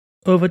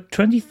Over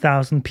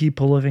 20,000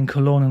 people live in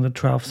Cologne in the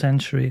 12th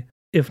century,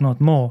 if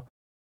not more.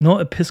 No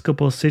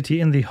episcopal city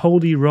in the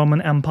Holy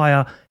Roman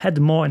Empire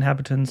had more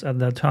inhabitants at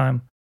that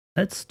time.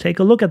 Let's take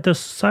a look at the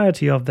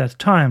society of that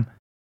time,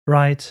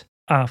 right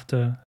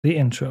after the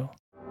intro.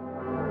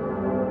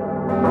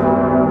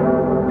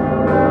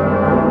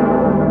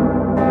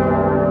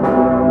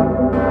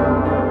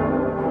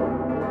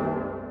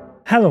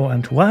 Hello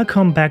and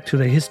welcome back to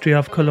the History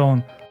of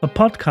Cologne, a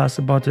podcast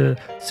about the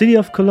city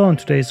of Cologne,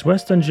 today's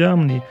Western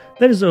Germany,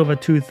 that is over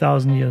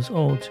 2,000 years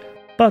old.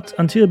 But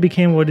until it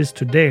became what it is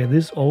today,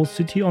 this old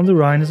city on the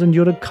Rhine has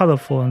endured a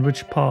colorful and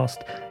rich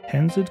past.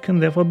 Hence, it can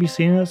therefore be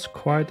seen as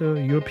quite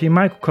a European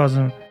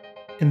microcosm.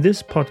 In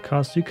this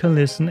podcast, you can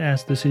listen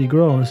as the city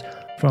grows,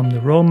 from the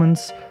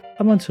Romans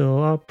up until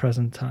our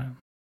present time.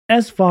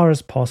 As far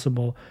as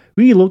possible,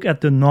 we look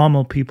at the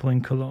normal people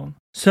in Cologne.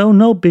 So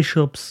no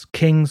bishops,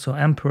 kings or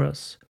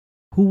emperors.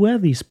 Who were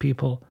these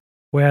people?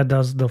 Where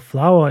does the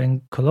flower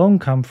in Cologne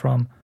come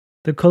from?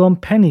 The Cologne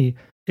penny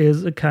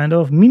is a kind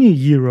of mini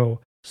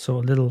euro, so a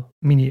little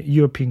mini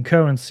European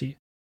currency.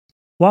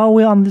 While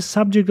we're on the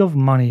subject of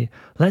money,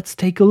 let's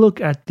take a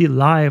look at the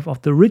life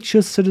of the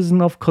richest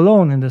citizen of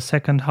Cologne in the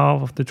second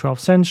half of the 12th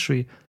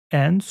century.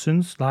 And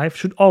since life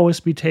should always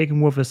be taken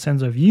with a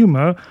sense of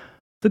humor,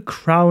 the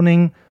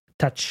crowning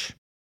touch.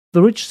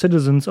 The rich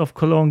citizens of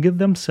Cologne give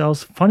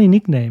themselves funny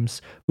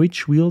nicknames,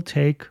 which we'll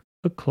take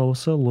a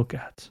closer look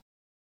at.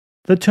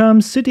 The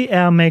term city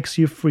air makes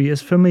you free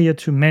is familiar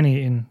to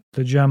many in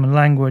the German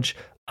language.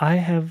 I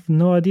have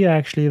no idea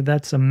actually if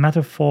that's a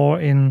metaphor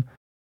in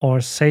or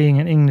saying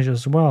in English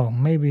as well.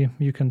 Maybe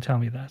you can tell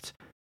me that.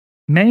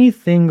 Many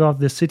think of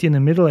the city in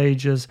the Middle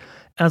Ages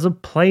as a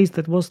place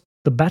that was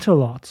the better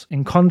lot,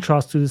 in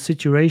contrast to the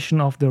situation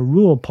of the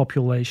rural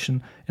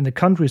population in the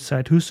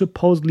countryside who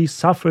supposedly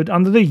suffered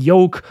under the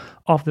yoke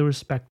of the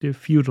respective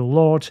feudal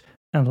lord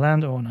and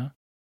landowner.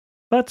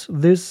 But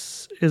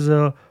this is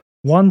a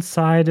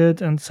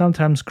one-sided and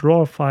sometimes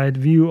glorified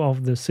view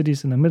of the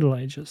cities in the Middle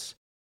Ages.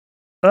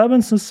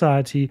 Urban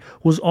society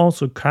was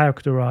also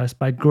characterized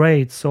by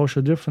great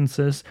social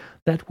differences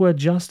that were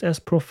just as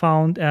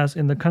profound as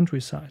in the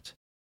countryside.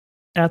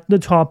 At the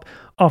top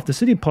of the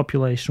city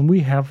population, we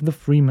have the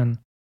freemen.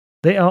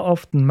 They are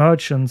often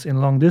merchants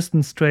in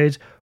long-distance trade,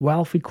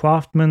 wealthy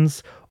craftsmen,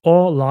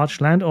 or large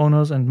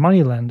landowners and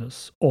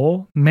moneylenders,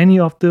 or many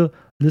of the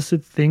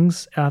listed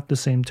things at the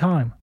same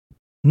time.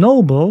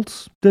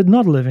 Nobles did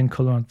not live in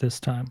Cologne at this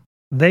time.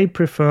 They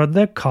preferred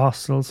their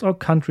castles or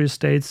country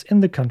estates in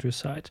the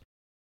countryside.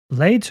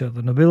 Later,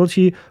 the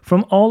nobility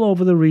from all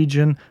over the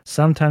region,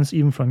 sometimes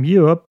even from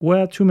Europe,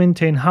 were to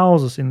maintain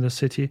houses in the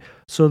city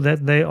so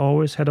that they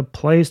always had a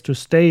place to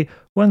stay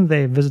when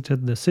they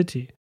visited the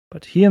city.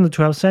 But here in the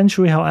 12th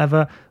century,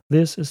 however,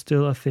 this is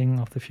still a thing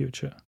of the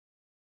future.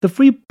 The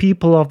free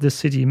people of the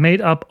city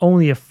made up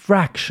only a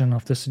fraction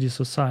of the city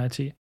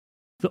society.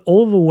 The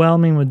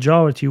overwhelming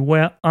majority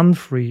were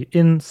unfree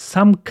in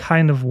some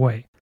kind of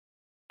way.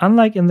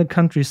 Unlike in the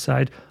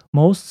countryside,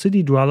 most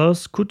city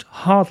dwellers could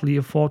hardly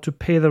afford to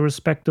pay their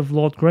respective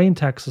lord grain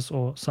taxes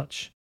or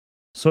such.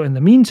 So in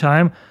the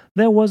meantime,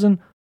 there was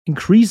an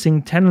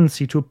increasing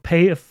tendency to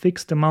pay a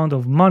fixed amount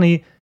of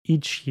money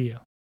each year.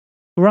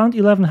 Around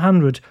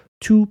 1100,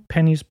 2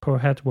 pennies per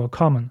head were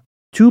common.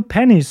 2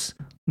 pennies,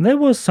 there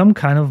was some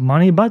kind of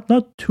money, but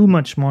not too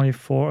much money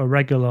for a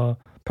regular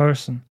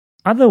person.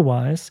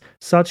 Otherwise,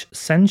 such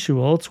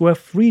sensuals were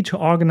free to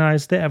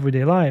organize their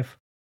everyday life.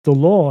 The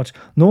Lord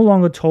no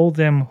longer told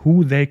them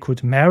who they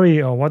could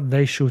marry or what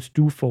they should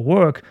do for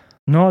work,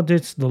 nor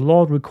did the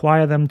Lord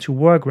require them to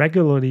work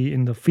regularly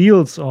in the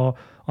fields or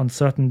on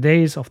certain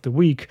days of the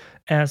week,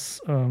 as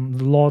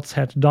the lords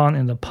had done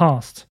in the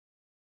past,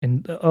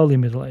 in the early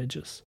Middle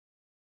Ages.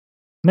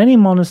 Many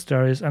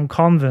monasteries and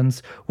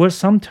convents were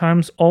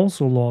sometimes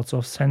also lords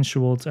of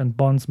sensuals and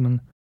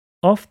bondsmen.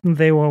 Often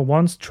they were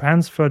once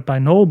transferred by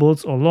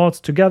nobles or lords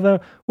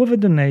together with a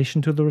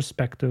donation to the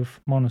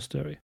respective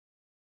monastery.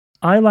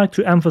 I like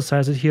to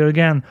emphasize it here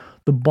again,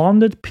 the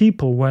bonded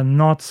people were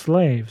not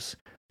slaves.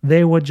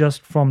 They were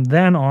just from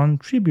then on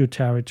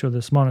tributary to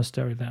this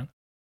monastery then.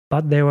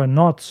 But they were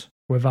not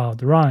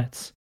without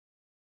rights.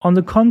 On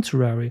the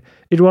contrary,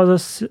 it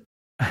was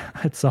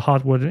it's a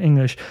hard word in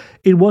English,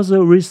 it was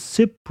a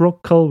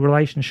reciprocal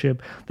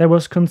relationship that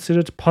was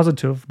considered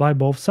positive by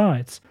both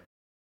sides.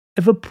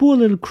 If a poor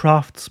little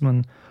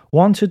craftsman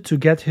wanted to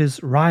get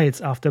his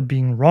rights after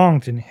being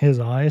wronged in his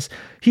eyes,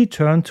 he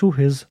turned to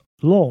his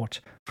lord.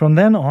 From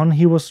then on,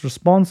 he was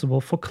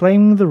responsible for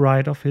claiming the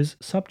right of his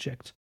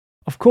subject.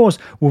 Of course,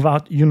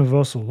 without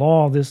universal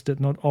law, this did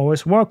not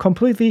always work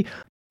completely,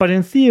 but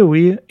in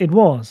theory, it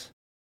was.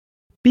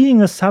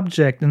 Being a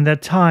subject in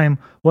that time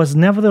was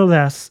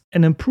nevertheless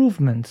an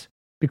improvement,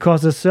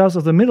 because the serfs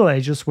of the Middle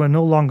Ages were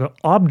no longer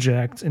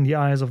objects in the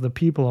eyes of the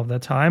people of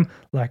that time,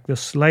 like the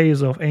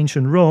slaves of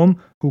ancient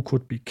Rome, who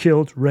could be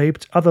killed,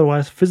 raped,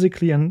 otherwise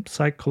physically and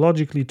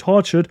psychologically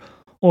tortured,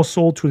 or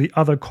sold to the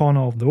other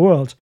corner of the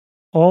world.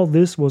 All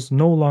this was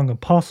no longer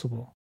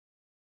possible.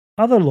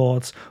 other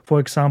lords, for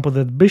example,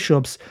 the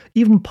bishops,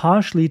 even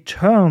partially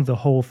turned the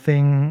whole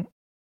thing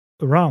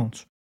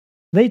around.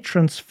 They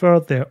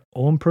transferred their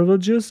own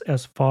privileges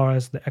as far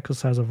as the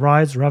exercise of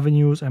rights,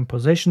 revenues, and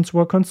possessions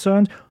were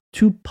concerned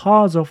to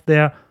parts of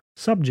their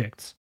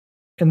subjects.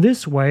 In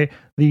this way,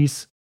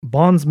 these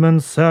bondsmen,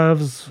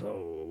 serfs,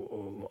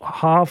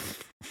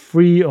 half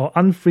free or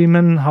unfree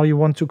men, how you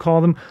want to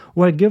call them,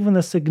 were given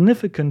a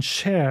significant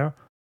share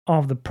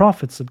of the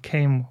profits that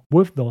came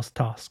with those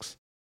tasks.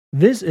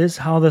 This is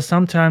how the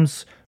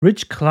sometimes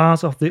rich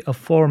class of the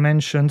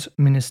aforementioned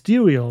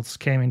ministerials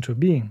came into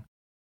being.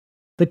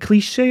 The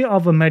cliché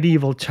of a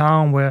medieval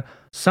town where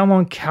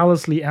someone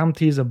carelessly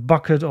empties a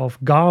bucket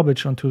of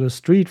garbage onto the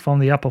street from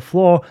the upper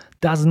floor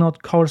does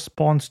not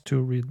correspond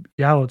to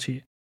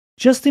reality.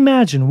 Just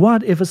imagine,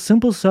 what if a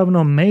simple servant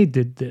or maid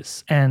did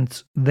this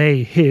and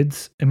they hid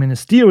a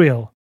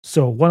ministerial,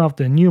 so one of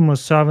the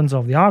numerous servants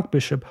of the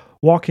archbishop,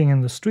 walking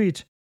in the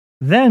street?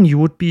 Then you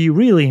would be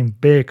really in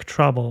big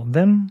trouble.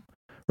 Then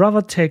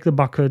rather take the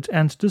bucket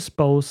and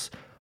dispose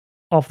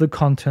of the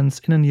contents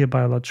in a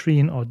nearby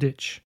latrine or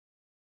ditch.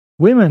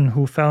 Women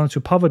who fell into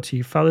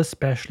poverty fell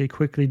especially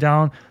quickly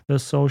down the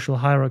social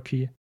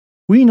hierarchy.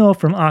 We know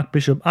from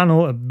Archbishop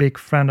Anno, a big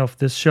friend of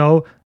this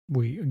show,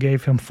 we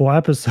gave him 4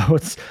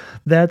 episodes,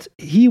 that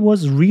he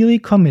was really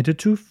committed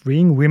to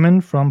freeing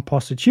women from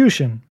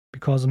prostitution,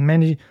 because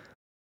many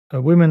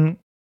women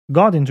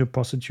got into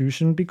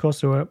prostitution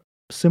because they were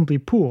simply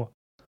poor.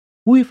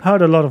 We've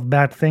heard a lot of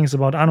bad things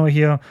about Anno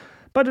here,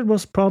 but it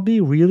was probably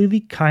really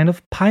the kind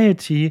of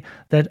piety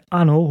that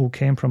Anno, who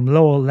came from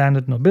lower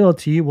landed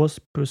nobility, was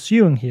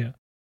pursuing here.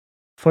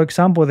 For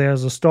example,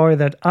 there's a story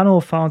that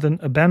Anno found an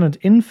abandoned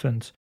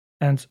infant,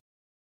 and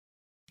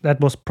that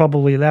was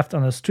probably left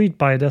on the street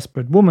by a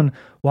desperate woman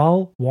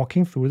while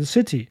walking through the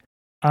city.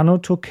 Anno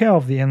took care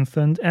of the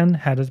infant and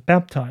had it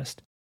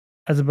baptized.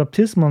 As a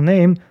baptismal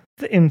name,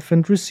 the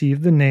infant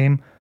received the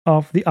name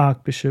of the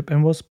archbishop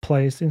and was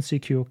placed in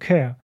secure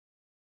care.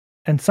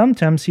 And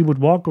sometimes he would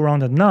walk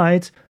around at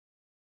night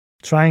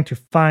trying to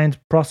find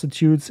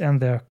prostitutes and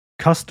their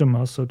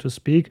customers, so to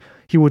speak.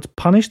 He would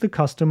punish the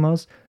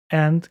customers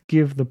and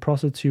give the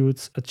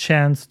prostitutes a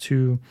chance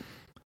to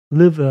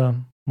live a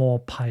more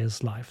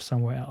pious life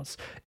somewhere else.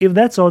 If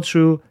that's all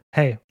true,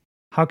 hey,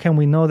 how can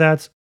we know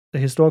that? The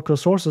historical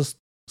sources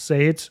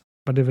say it,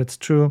 but if it's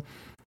true,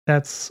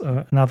 that's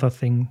another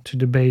thing to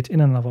debate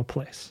in another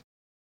place.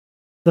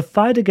 The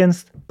fight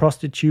against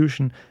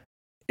prostitution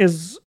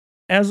is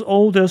as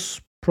old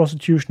as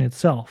prostitution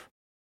itself.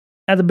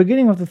 At the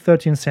beginning of the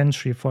 13th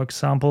century, for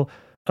example,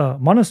 a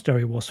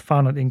monastery was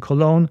founded in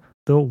Cologne,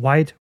 the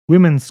White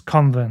Women's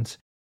Convent.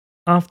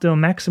 After a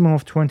maximum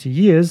of 20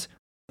 years,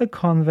 the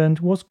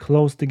convent was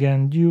closed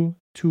again due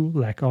to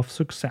lack of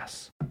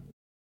success.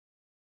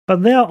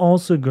 But there are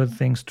also good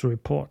things to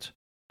report.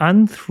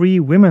 Unfree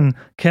women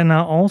can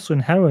now also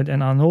inherit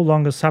and are no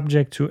longer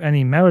subject to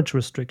any marriage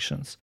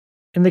restrictions.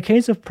 In the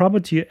case of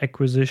property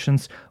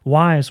acquisitions,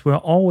 wives were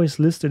always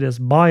listed as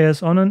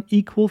buyers on an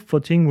equal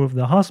footing with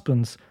the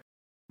husbands.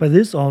 But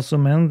this also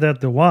meant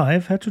that the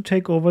wife had to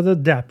take over the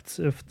debts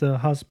if the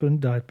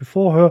husband died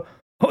before her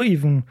or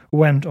even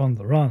went on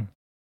the run.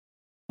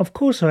 Of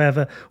course,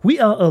 however, we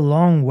are a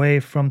long way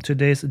from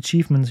today's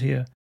achievements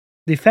here.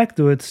 De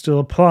facto, it still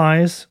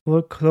applies.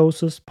 The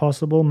closest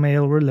possible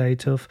male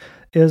relative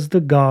is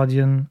the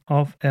guardian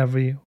of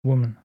every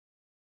woman.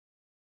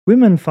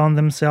 Women found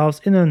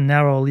themselves in a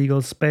narrow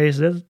legal space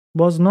that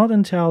was not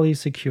entirely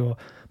secure,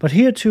 but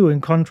here too,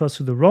 in contrast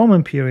to the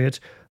Roman period,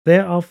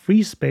 there are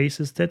free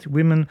spaces that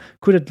women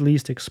could at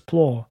least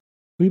explore.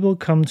 We will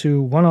come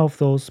to one of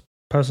those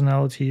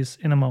personalities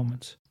in a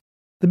moment.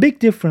 The big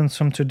difference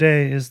from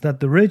today is that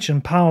the rich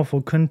and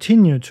powerful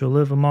continue to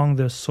live among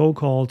the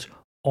so-called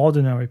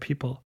ordinary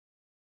people.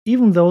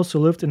 Even those who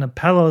lived in a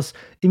palace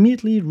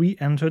immediately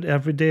re-entered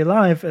everyday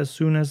life as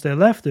soon as they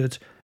left it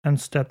and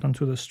stepped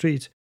onto the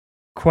street.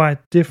 Quite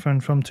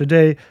different from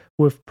today,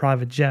 with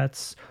private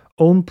jets,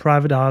 own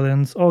private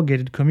islands, or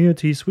gated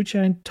communities, which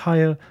are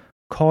entire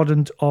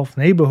cordoned off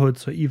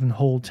neighborhoods or even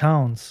whole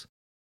towns.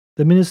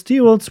 The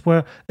ministerials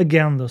were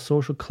again the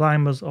social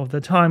climbers of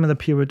their time in the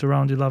period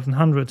around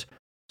 1100.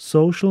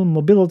 Social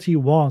mobility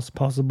was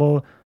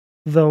possible,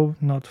 though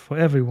not for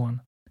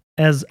everyone.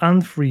 As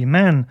unfree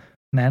men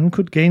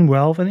could gain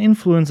wealth and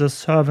influence as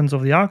servants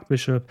of the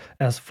archbishop,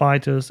 as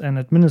fighters and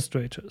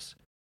administrators.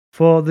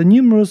 For the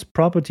numerous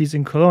properties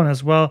in Cologne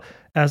as well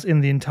as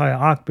in the entire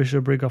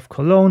archbishopric of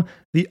Cologne,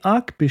 the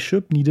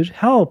archbishop needed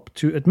help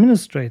to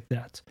administrate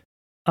that.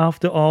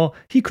 After all,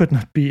 he could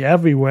not be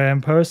everywhere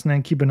in person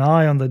and keep an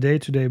eye on the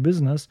day-to-day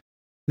business.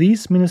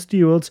 These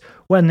ministerials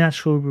were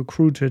naturally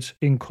recruited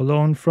in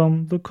Cologne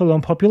from the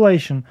Cologne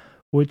population,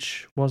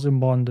 which was in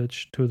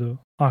bondage to the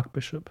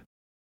archbishop.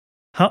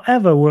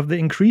 However, with the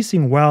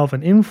increasing wealth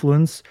and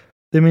influence,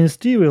 the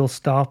ministerial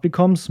staff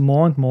becomes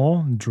more and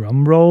more,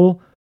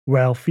 drumroll,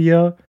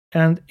 wealthier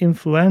and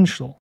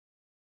influential.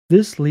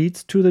 This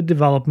leads to the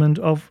development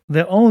of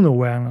their own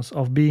awareness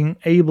of being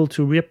able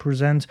to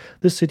represent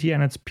the city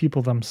and its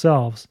people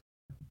themselves.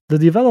 The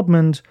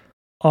development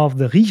of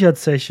the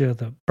Richardzeche,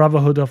 the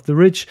Brotherhood of the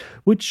Rich,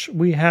 which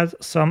we had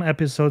some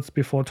episodes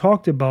before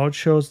talked about,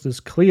 shows this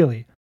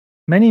clearly.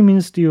 Many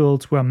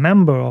ministerials were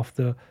members of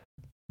the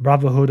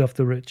Brotherhood of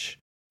the Rich,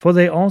 for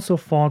they also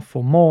fought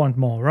for more and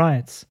more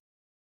rights.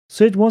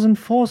 So it was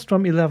enforced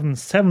from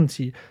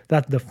 1170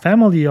 that the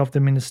family of the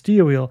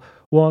ministerial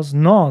was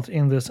not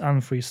in this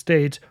unfree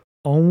state,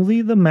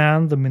 only the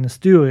man, the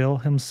ministerial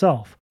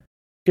himself.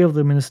 If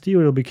the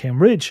ministerial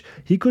became rich,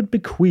 he could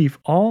bequeath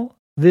all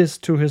this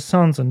to his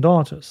sons and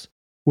daughters,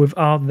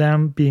 without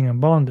them being in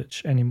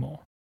bondage anymore.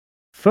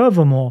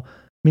 Furthermore,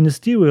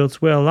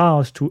 ministerials were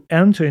allowed to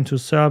enter into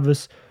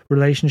service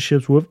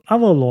relationships with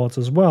other lords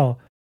as well,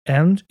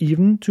 and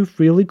even to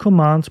freely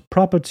command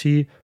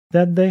property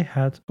that they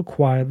had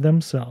acquired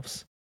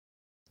themselves.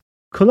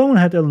 Cologne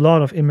had a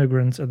lot of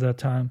immigrants at that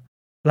time.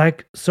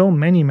 Like so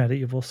many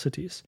medieval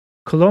cities,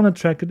 Cologne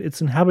attracted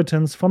its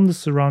inhabitants from the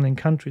surrounding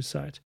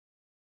countryside.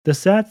 The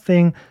sad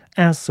thing,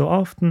 as so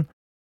often,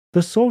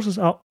 the sources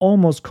are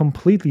almost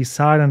completely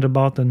silent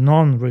about the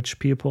non-rich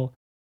people.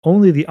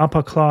 Only the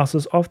upper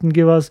classes often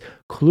give us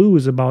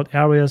clues about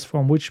areas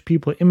from which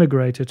people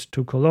immigrated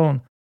to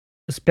Cologne.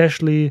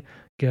 Especially,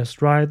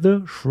 guessed right,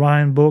 the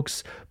shrine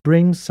books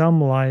bring some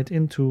light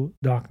into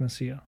darkness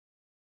here.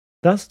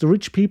 Thus, the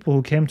rich people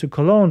who came to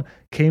Cologne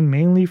came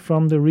mainly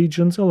from the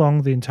regions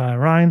along the entire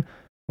Rhine,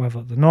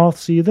 whether the North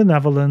Sea, the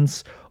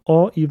Netherlands,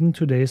 or even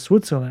today's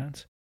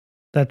Switzerland.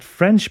 That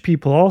French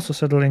people also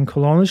settled in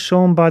Cologne is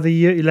shown by the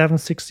year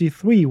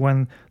 1163,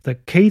 when the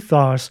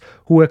Cathars,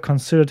 who were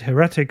considered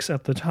heretics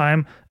at the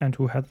time and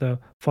who had their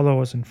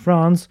followers in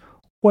France,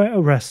 were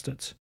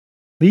arrested.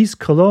 These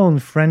Cologne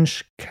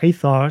French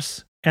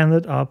Cathars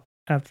ended up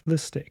at the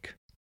stake.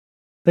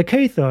 The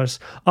Cathars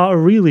are a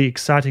really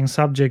exciting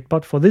subject,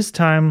 but for this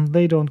time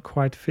they don't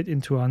quite fit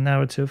into our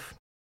narrative.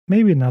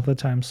 Maybe another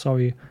time,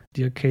 sorry,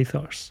 dear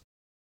Cathars.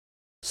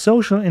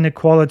 Social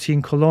inequality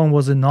in Cologne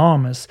was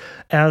enormous,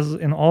 as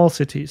in all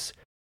cities.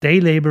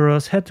 Day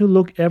laborers had to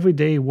look every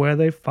day where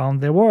they found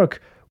their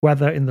work,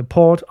 whether in the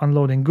port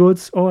unloading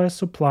goods or as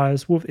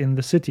suppliers within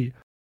the city.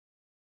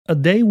 A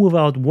day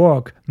without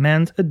work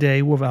meant a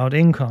day without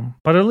income,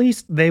 but at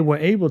least they were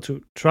able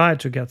to try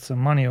to get some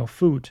money or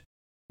food.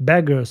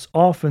 Beggars,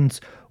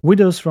 orphans,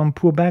 widows from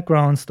poor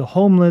backgrounds, the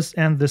homeless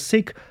and the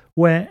sick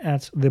were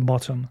at the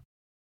bottom.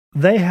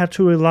 They had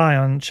to rely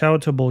on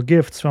charitable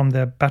gifts from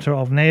their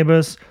better-off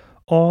neighbors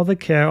or the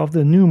care of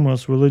the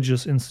numerous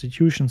religious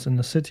institutions in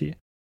the city.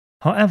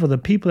 However, the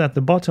people at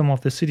the bottom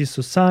of the city's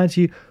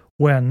society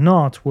were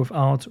not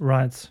without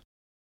rights.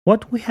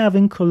 What we have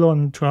in Cologne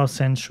in the 12th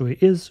century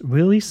is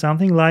really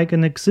something like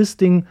an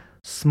existing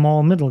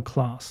small middle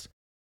class,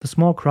 the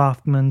small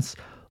craftsmen,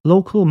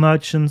 local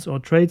merchants or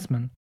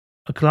tradesmen,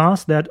 a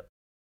class that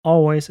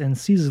always and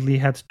ceaselessly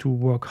had to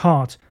work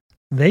hard.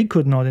 They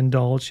could not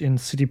indulge in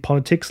city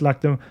politics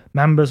like the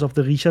members of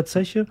the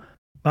Richardzeche,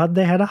 but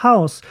they had a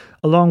house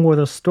along with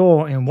a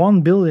store in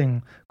one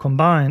building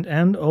combined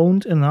and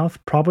owned enough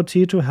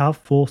property to have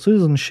full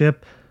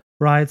citizenship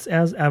rights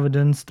as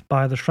evidenced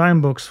by the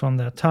shrine books from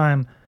that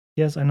time.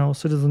 Yes, I know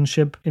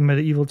citizenship in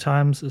medieval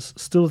times is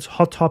still a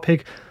hot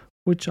topic,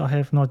 which I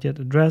have not yet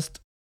addressed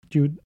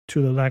due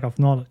to the lack of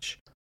knowledge.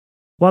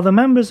 While the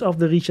members of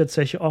the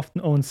Richardzeche often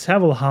owned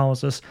several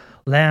houses,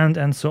 land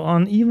and so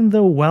on, even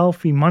the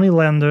wealthy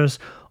moneylenders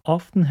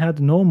often had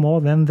no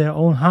more than their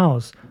own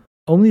house.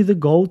 Only the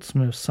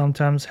goldsmiths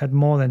sometimes had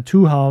more than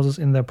 2 houses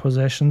in their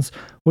possessions,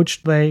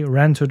 which they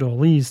rented or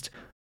leased.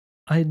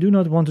 I do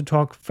not want to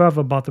talk further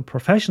about the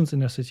professions in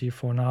the city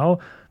for now.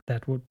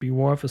 That would be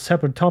worth a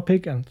separate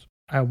topic, and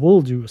I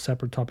will do a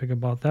separate topic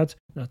about that,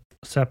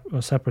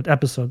 a separate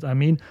episode, I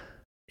mean.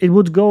 It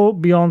would go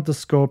beyond the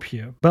scope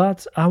here,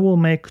 but I will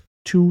make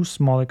 2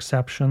 small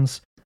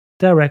exceptions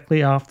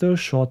directly after a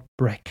short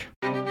break.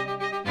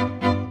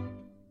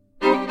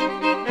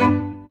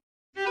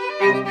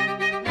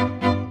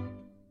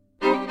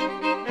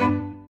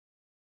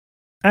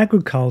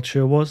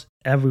 Agriculture was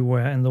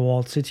everywhere in the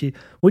walled city,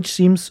 which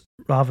seems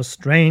rather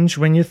strange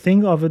when you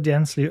think of a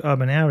densely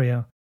urban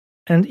area.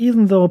 And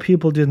even though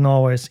people didn't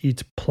always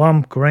eat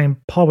plump grain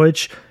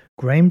porridge,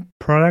 grain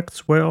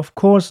products were of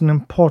course an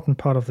important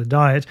part of the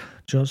diet,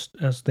 just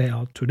as they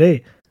are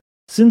today.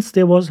 Since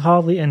there was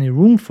hardly any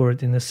room for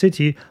it in the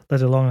city,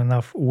 let alone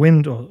enough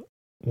wind or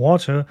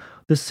water,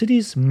 the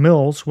city's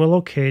mills were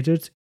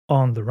located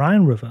on the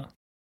Rhine River.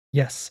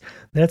 Yes,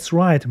 that's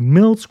right,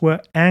 mills were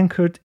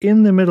anchored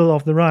in the middle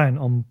of the Rhine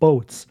on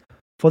boats.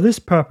 For this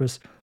purpose,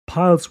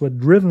 piles were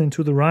driven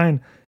into the Rhine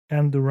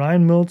and the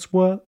Rhine mills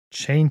were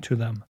chained to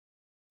them.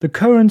 The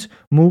current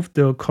moved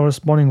the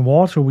corresponding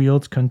water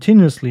wheels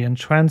continuously and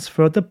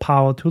transferred the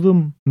power to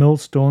the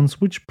millstones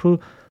which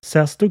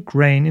processed the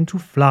grain into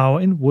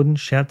flour in wooden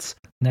sheds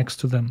next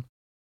to them.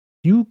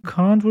 You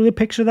can't really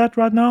picture that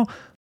right now?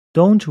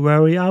 Don't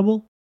worry, I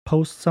will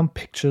post some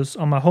pictures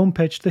on my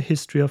homepage,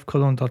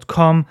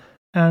 thehistoryofcologne.com,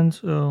 and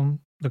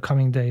the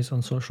coming days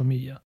on social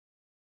media.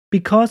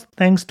 Because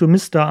thanks to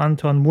Mr.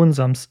 Anton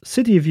Wunsam's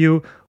City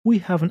View, we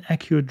have an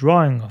accurate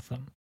drawing of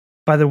them.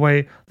 By the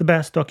way, the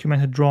best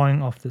documented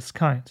drawing of this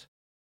kind.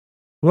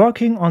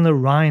 Working on a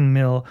Rhine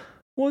mill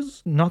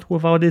was not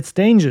without its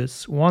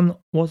dangers. One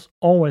was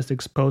always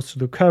exposed to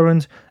the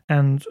current,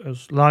 and a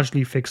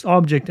largely fixed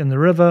object in the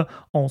river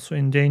also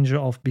in danger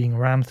of being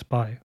rammed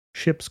by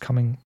ships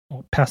coming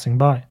or passing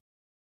by.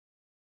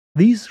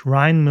 These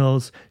Rhine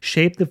mills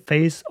shaped the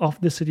face of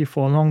the city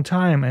for a long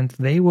time, and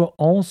they were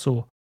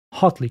also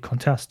hotly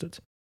contested.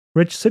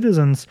 Rich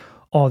citizens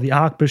or the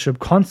archbishop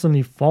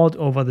constantly fought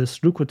over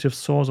this lucrative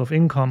source of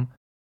income.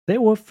 They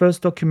were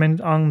first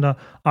documented under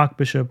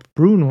Archbishop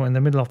Bruno in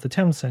the middle of the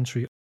 10th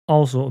century,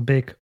 also a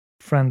big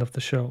friend of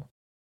the show.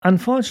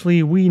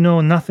 Unfortunately, we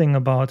know nothing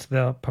about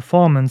their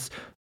performance,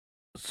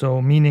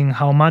 so meaning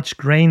how much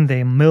grain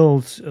they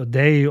milled a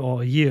day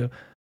or a year,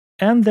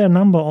 and their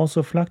number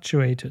also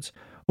fluctuated.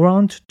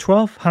 Around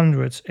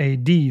 1200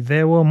 AD,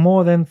 there were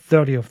more than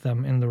 30 of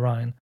them in the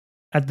Rhine.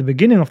 At the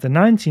beginning of the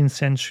 19th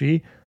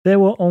century, there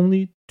were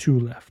only 2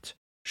 left.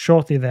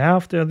 Shortly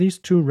thereafter, these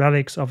 2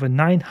 relics of a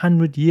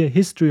 900-year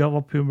history of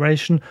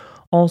operation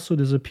also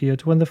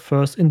disappeared when the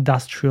first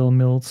industrial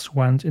mills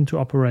went into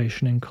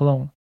operation in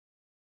Cologne.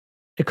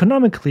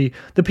 Economically,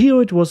 the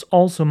period was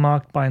also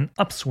marked by an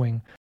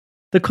upswing.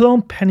 The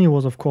Cologne penny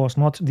was, of course,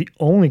 not the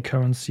only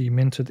currency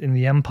minted in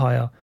the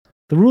empire.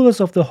 The rulers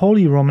of the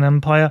Holy Roman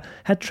Empire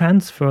had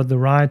transferred the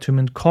right to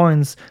mint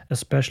coins,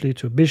 especially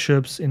to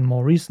bishops, in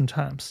more recent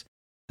times.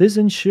 This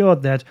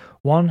ensured that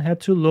one had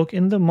to look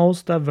in the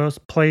most diverse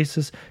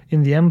places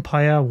in the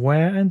empire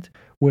where and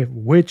with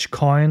which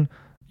coin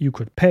you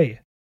could pay.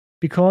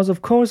 Because,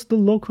 of course, the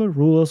local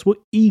rulers were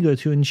eager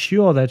to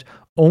ensure that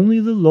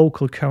only the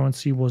local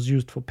currency was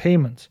used for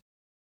payment.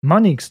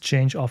 Money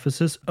exchange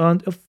offices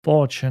earned a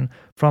fortune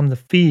from the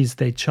fees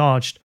they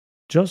charged,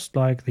 just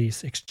like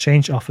these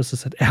exchange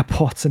offices at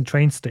airports and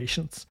train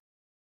stations.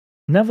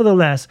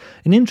 Nevertheless,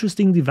 an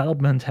interesting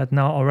development had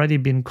now already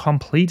been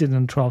completed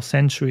in the 12th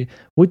century,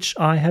 which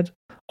I had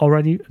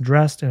already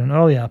addressed in an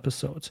earlier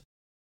episode.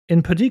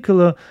 In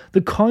particular,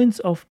 the coins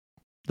of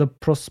the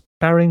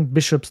prospering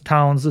bishops'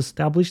 towns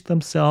established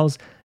themselves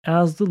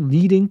as the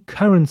leading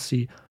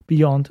currency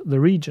beyond the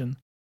region,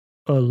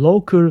 a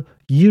local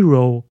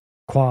euro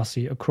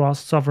quasi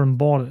across sovereign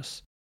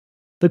borders.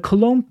 The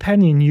Cologne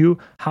penny knew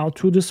how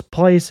to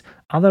displace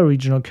other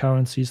regional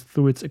currencies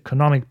through its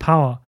economic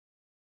power.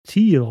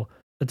 Tiel,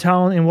 a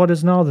town in what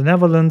is now the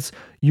Netherlands,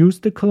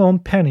 used the Cologne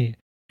penny,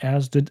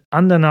 as did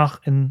Andernach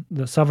in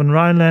the southern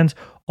Rhineland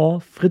or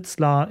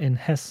Fritzlar in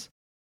Hesse,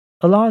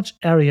 a large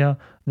area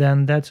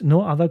then that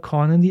no other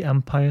coin in the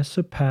empire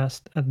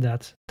surpassed at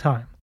that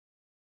time.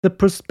 The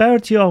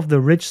prosperity of the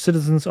rich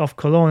citizens of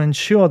Cologne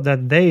ensured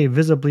that they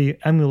visibly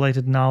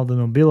emulated now the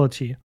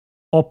nobility,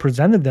 or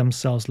presented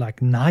themselves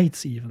like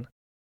knights even.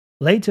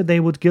 Later they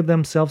would give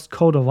themselves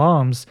coat of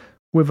arms,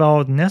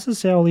 without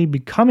necessarily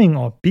becoming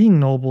or being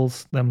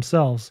nobles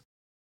themselves.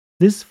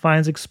 This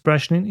finds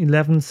expression in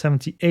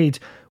 1178,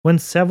 when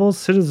several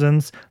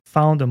citizens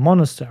found a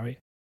monastery,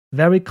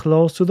 very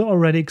close to the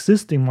already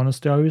existing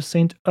monastery of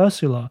St.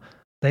 Ursula.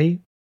 They,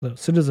 the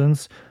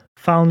citizens,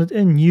 founded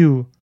a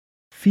new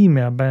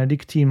female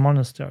Benedictine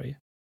monastery,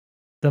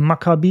 the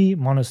Maccabee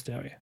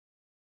Monastery.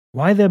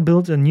 Why they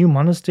built a new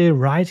monastery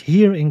right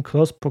here in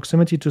close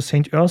proximity to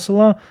St.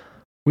 Ursula?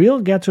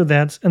 We'll get to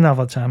that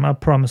another time, I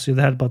promise you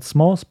that, but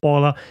small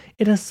spoiler,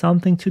 it has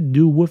something to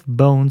do with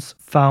bones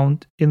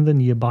found in the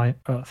nearby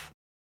earth.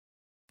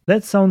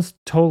 That sounds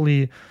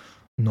totally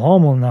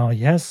normal now,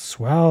 yes,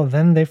 well,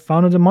 then they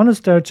founded a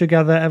monastery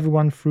together,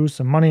 everyone threw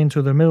some money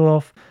into the middle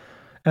of,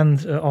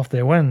 and off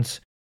they went.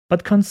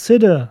 But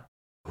consider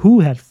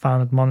who had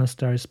founded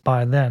monasteries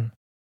by then,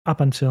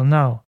 up until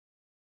now.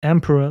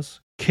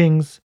 Emperors,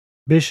 kings,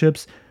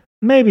 bishops,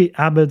 maybe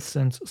abbots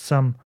and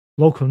some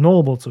local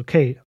nobles,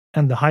 okay,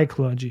 and the high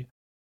clergy.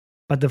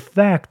 But the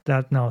fact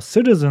that now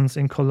citizens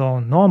in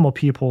Cologne, normal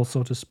people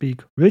so to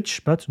speak,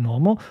 rich but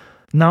normal,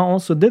 now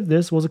also did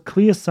this was a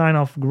clear sign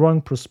of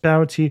growing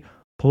prosperity,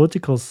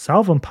 political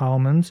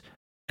self-empowerment,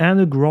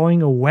 and a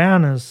growing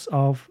awareness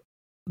of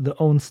their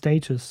own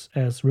status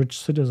as rich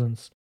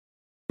citizens,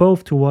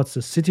 both towards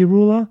the city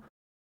ruler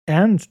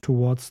and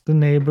towards the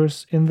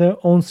neighbors in their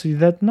own city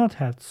that not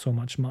had so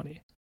much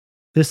money.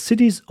 The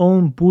city's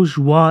own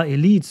bourgeois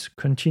elite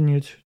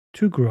continued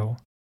to grow.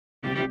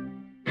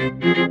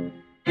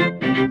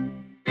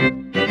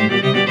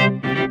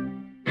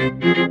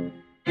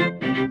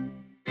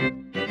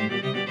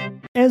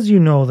 As you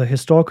know, the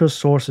historical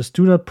sources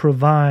do not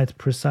provide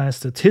precise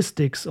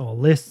statistics or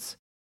lists.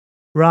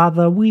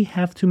 Rather, we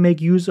have to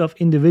make use of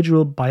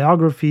individual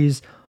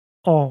biographies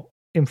or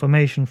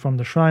information from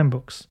the shrine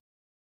books.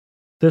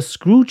 The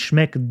Scrooge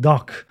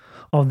McDuck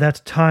of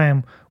that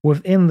time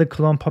within the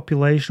Cologne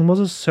population was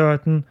a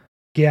certain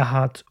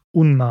Gerhard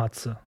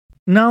Unmarze.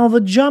 Now,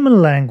 the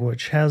German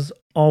language has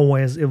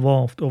always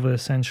evolved over the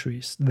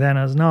centuries, then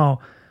as now.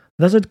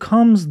 Thus it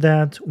comes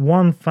that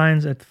one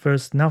finds at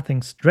first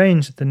nothing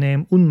strange at the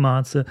name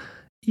Unmarze,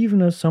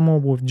 even as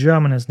someone with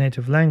German as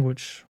native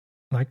language,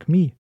 like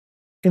me.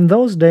 In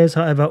those days,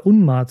 however,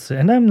 Unmarze,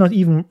 and I'm not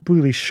even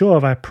really sure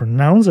if I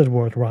pronounce that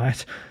word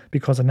right,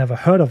 because I never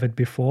heard of it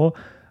before,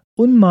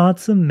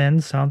 Unmarze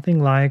meant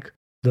something like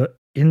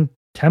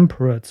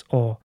intemperate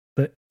or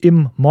the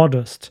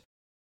immodest.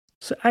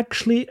 So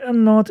actually a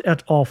not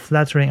at all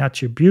flattering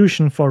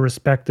attribution for a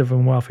respected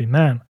and wealthy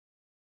man.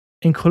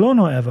 In Cologne,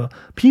 however,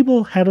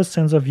 people had a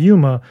sense of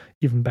humor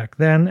even back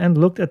then and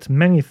looked at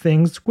many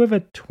things with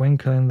a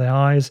twinkle in their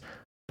eyes,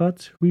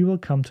 but we will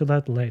come to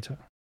that later.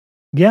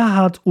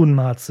 Gerhard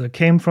Unmaze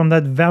came from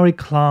that very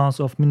class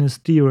of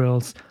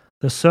ministerials,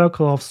 the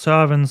circle of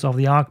servants of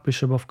the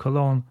Archbishop of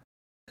Cologne.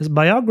 His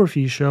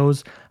biography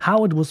shows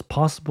how it was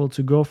possible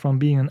to go from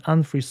being an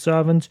unfree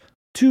servant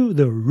to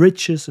the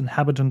richest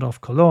inhabitant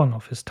of Cologne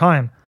of his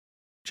time.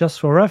 Just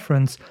for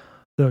reference,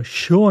 the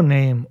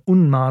surname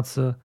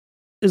Unmaze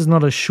is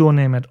not a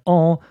surname at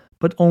all,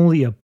 but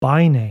only a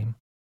byname.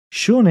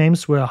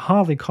 Surnames were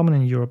hardly common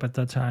in Europe at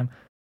that time.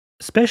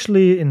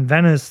 Especially in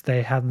Venice,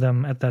 they had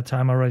them at that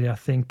time already, I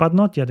think, but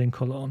not yet in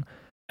Cologne.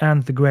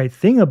 And the great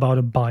thing about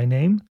a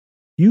byname,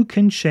 you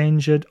can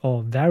change it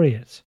or vary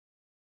it.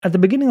 At the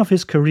beginning of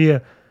his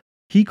career,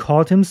 he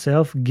called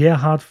himself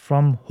Gerhard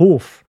vom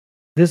Hof.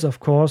 This, of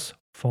course,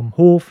 vom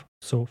Hof,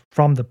 so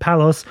from the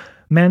palace,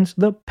 meant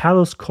the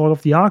palace court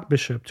of the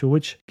archbishop, to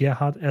which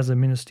Gerhard as a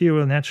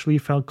ministerial naturally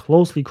felt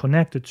closely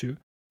connected to.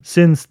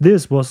 Since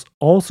this was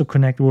also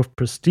connected with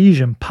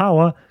prestige and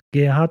power,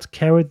 Gerhard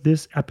carried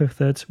this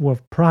epithet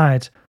with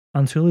pride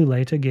until he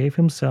later gave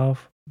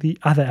himself the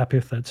other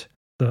epithet,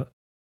 the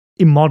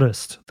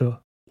immodest, the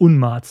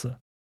Unmaze.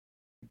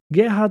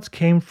 Gerhard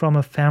came from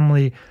a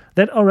family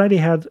that already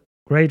had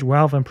great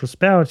wealth and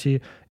prosperity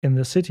in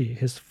the city.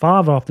 His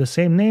father of the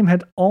same name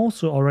had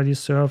also already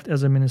served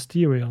as a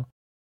ministerial.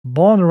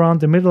 Born around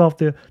the middle of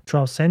the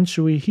 12th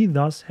century, he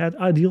thus had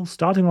ideal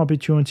starting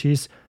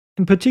opportunities,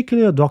 in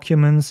particular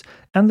documents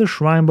and the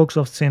shrine books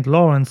of St.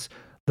 Lawrence,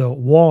 the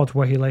ward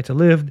where he later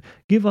lived,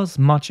 give us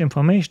much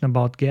information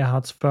about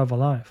Gerhard's further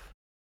life.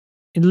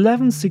 In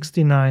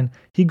 1169,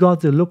 he got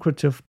the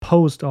lucrative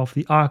post of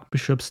the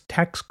archbishop's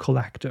tax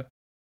collector.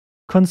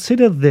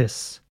 Consider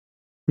this.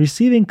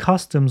 Receiving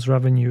customs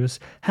revenues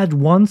had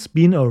once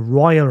been a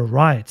royal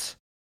right,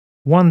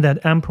 one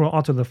that Emperor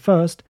Otto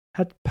I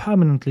had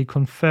permanently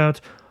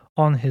conferred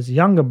on his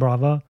younger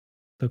brother,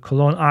 the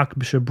Cologne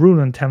Archbishop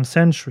Bruno in the 10th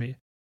century.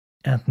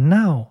 And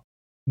now,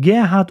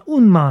 Gerhard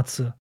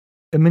Unmaze,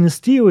 a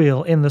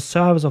ministerial in the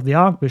service of the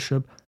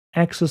archbishop,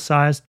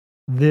 exercised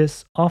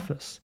this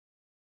office.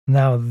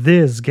 Now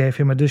this gave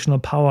him additional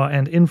power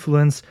and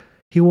influence.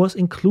 He was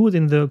included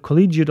in the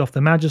collegiate of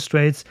the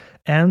magistrates,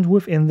 and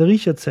within the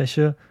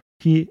Richterzeche,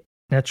 he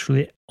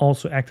naturally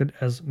also acted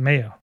as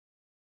mayor.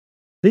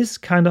 This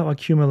kind of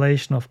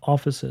accumulation of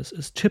offices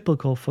is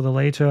typical for the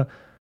later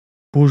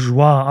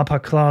bourgeois upper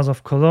class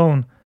of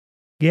Cologne.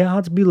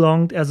 Gerhard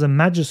belonged as a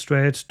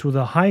magistrate to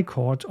the high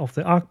court of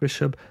the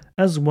archbishop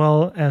as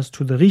well as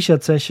to the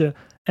Richterzeche,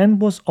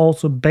 and was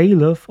also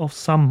bailiff of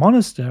some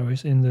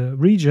monasteries in the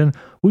region,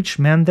 which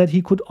meant that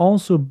he could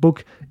also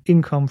book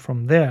income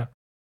from there.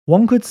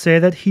 One could say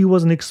that he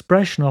was an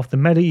expression of the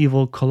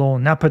medieval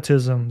Cologne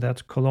nepotism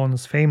that Cologne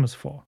is famous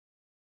for,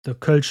 the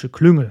Kölsche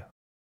Klüngel,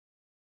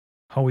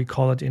 how we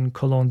call it in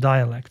Cologne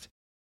dialect.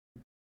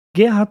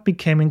 Gerhard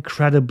became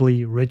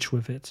incredibly rich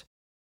with it.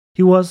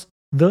 He was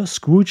the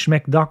Scrooge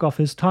McDuck of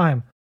his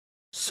time,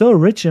 so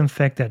rich in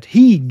fact that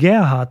he,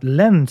 Gerhard,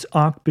 lent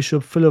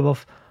Archbishop Philip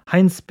of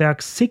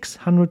Heinsberg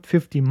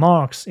 650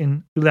 marks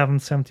in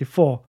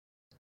 1174.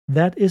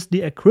 That is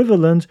the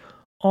equivalent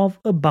of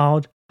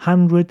about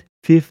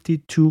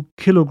 152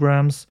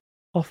 kilograms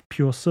of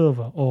pure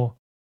silver, or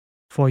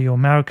for your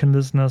American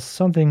listeners,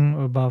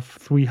 something above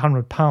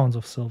 300 pounds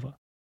of silver.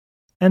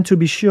 And to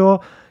be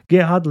sure,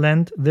 Gerhard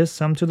lent this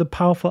sum to the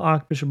powerful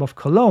Archbishop of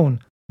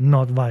Cologne,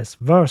 not vice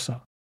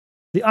versa.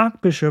 The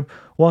Archbishop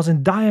was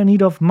in dire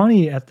need of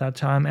money at that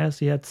time, as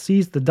he had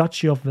seized the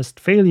Duchy of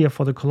Westphalia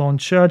for the Cologne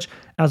Church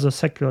as a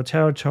secular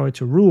territory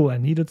to rule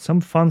and needed some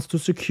funds to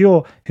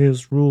secure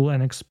his rule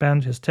and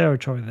expand his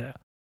territory there,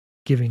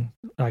 giving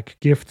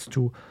gifts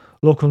to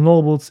local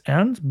nobles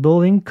and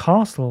building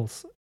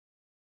castles.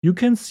 You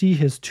can see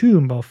his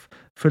tomb of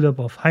Philip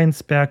of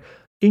Heinsberg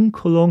in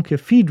Cologne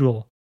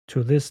Cathedral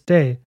to this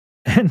day,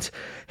 and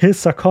his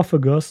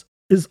sarcophagus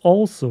is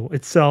also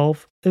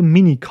itself a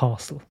mini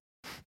castle.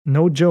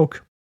 No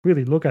joke,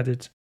 really, look at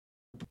it.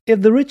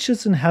 If the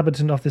richest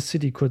inhabitant of the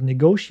city could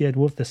negotiate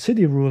with the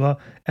city ruler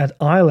at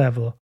eye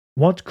level,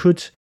 what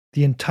could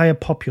the entire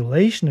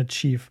population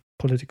achieve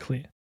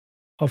politically?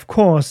 Of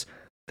course,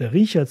 the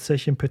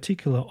Richterzeche in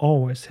particular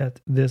always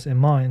had this in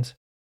mind.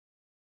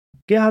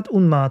 Gerhard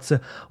Unmaze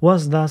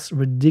was thus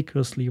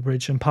ridiculously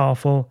rich and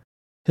powerful.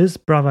 His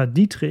brother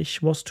Dietrich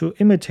was to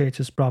imitate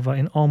his brother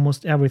in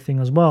almost everything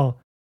as well,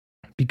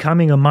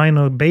 becoming a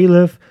minor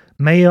bailiff,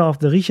 mayor of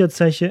the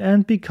Richterzeche,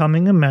 and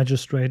becoming a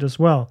magistrate as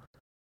well.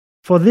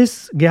 For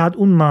this, Gerhard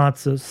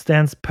Unmaze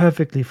stands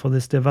perfectly for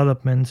this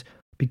development,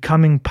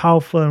 becoming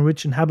powerful and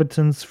rich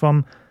inhabitants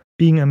from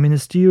being a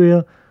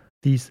ministerial,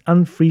 these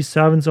unfree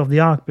servants of the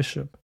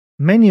archbishop.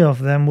 Many of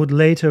them would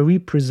later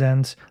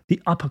represent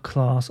the upper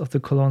class of the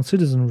Cologne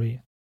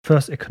citizenry,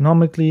 first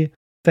economically,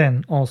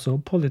 then also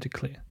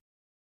politically.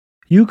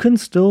 You can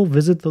still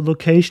visit the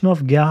location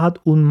of Gerhard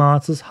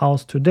Unmarz's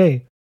house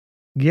today.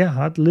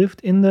 Gerhard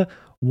lived in the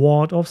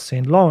ward of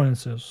St.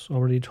 Lawrence, as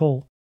already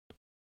told.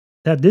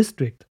 That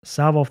district,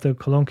 south of the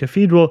Cologne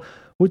Cathedral,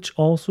 which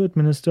also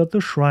administered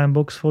the shrine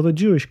books for the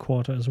Jewish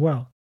quarter as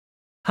well.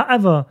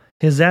 However,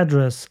 his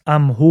address,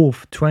 Am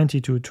Hof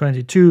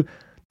 2222,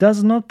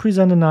 does not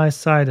present a nice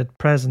sight at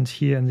present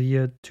here in the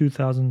year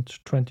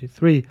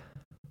 2023.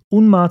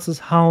 Unmarz's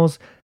house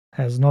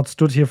has not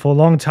stood here for a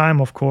long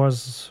time, of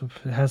course,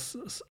 it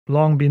has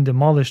long been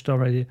demolished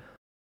already.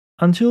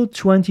 Until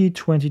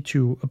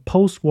 2022, a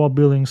post-war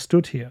building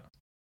stood here,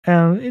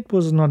 and it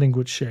was not in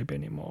good shape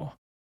anymore.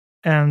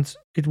 And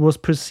it was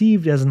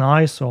perceived as an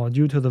eyesore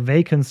due to the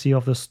vacancy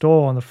of the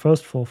store on the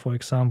first floor, for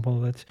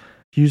example, that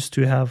used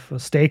to have a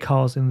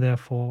steakhouse in there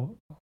for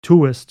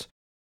tourists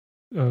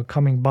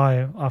coming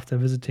by after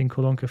visiting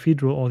Cologne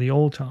Cathedral or the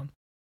Old Town.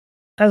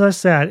 As I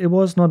said, it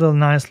was not a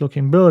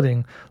nice-looking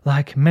building,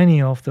 like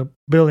many of the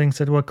buildings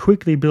that were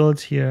quickly built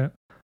here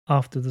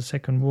after the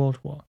Second World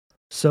War.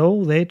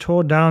 So they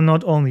tore down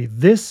not only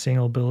this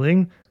single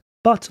building,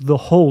 but the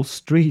whole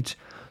street.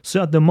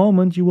 So at the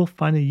moment you will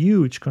find a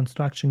huge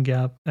construction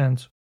gap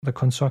and the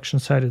construction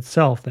site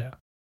itself there.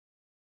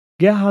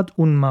 Gerhard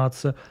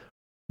Unmarze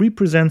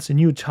represents a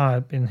new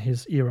type in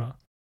his era.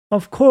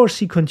 Of course,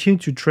 he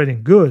continued to trade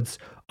in goods.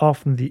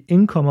 Often the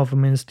income of a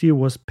ministry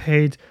was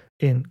paid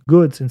in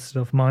goods instead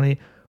of money,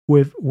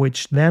 with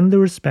which then the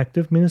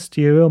respective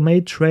ministerial may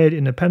trade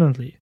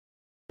independently.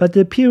 But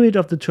the period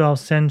of the 12th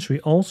century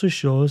also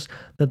shows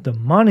that the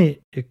money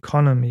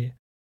economy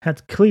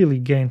had clearly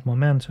gained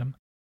momentum.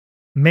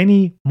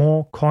 Many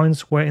more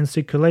coins were in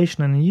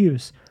circulation and in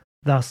use.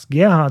 Thus,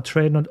 Gerhard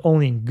traded not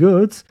only in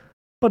goods,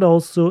 but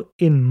also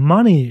in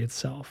money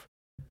itself,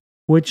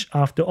 which,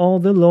 after all,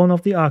 the loan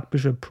of the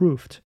Archbishop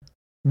proved.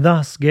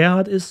 Thus,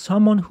 Gerhard is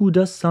someone who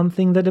does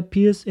something that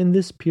appears in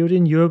this period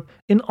in Europe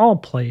in all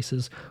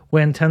places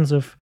where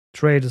intensive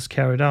trade is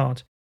carried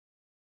out.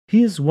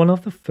 He is one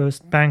of the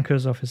first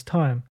bankers of his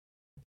time,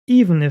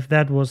 even if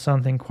that was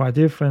something quite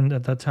different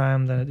at that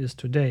time than it is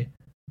today.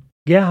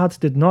 Gerhard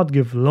did not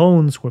give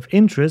loans with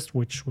interest,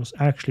 which was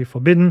actually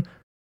forbidden,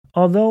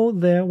 although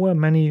there were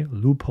many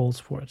loopholes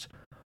for it.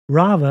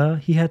 Rather,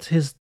 he had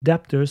his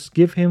debtors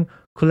give him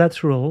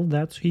collateral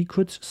that he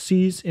could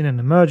seize in an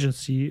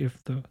emergency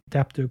if the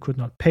debtor could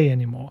not pay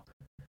anymore.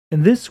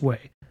 In this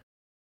way,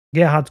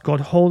 Gerhard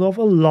got hold of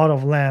a lot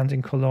of land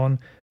in Cologne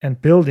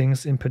and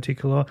buildings in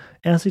particular,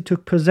 as he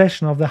took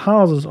possession of the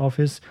houses of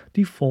his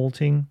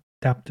defaulting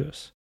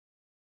debtors.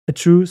 A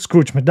true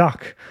Scrooge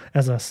McDuck,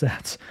 as I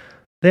said.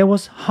 There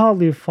was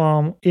hardly a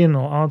farm in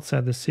or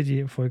outside the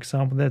city, for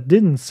example, that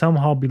didn't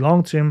somehow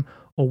belong to him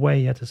or where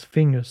he had his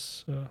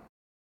fingers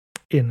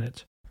in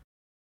it.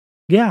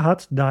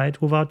 Gerhard died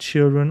without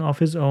children of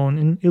his own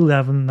in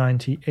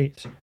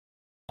 1198.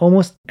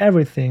 Almost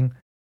everything,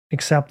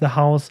 except the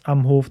house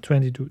Am Hof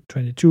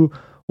 2222,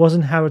 was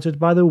inherited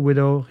by the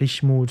widow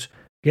Richmut,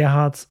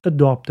 Gerhard's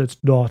adopted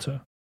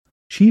daughter.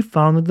 She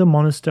founded the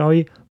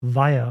monastery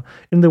Weiher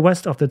in the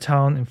west of the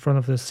town in front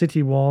of the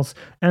city walls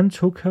and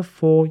took her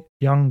 4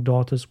 young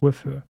daughters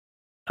with her.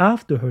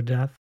 After her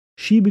death,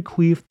 she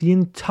bequeathed the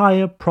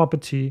entire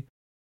property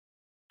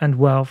and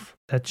wealth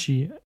that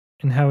she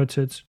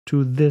inherited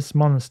to this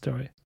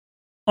monastery.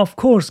 Of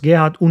course,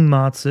 Gerhard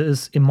Unmarze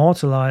is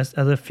immortalized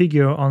as a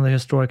figure on the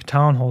historic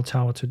town hall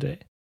tower today.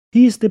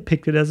 He is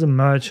depicted as a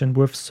merchant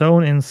with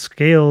sewn-in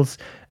scales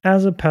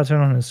as a pattern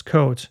on his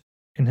coat.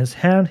 In his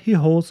hand he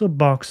holds a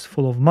box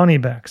full of money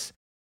bags.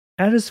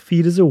 At his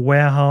feet is a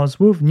warehouse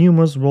with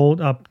numerous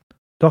rolled-up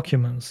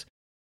documents,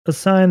 a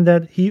sign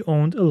that he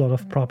owned a lot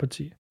of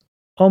property.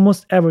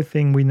 Almost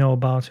everything we know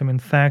about him, in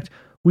fact,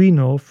 we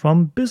know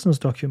from business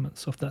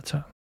documents of that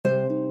time.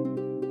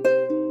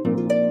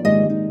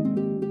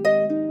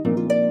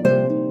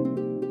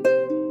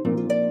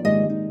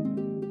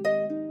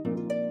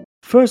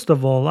 First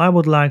of all, I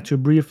would like to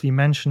briefly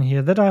mention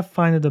here that I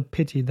find it a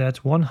pity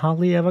that one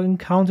hardly ever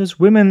encounters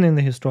women in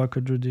the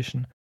historical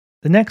tradition.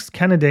 The next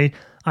candidate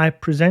I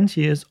present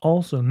here is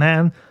also a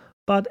man,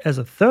 but as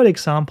a third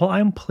example, I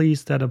am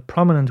pleased that a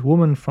prominent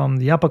woman from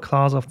the upper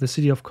class of the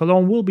city of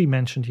Cologne will be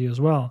mentioned here as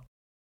well.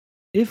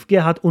 If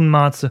Gerhard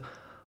Unmarze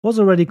was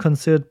already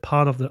considered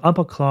part of the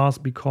upper class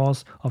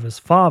because of his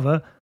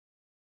father,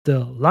 the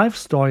life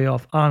story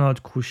of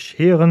Arnold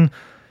Kuscheren,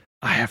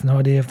 I have no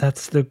idea if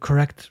that's the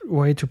correct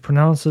way to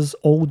pronounce his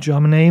old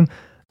German name,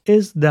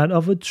 is that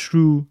of a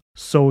true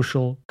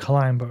social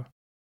climber.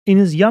 In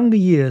his younger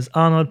years,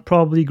 Arnold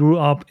probably grew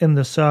up in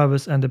the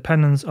service and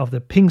dependence of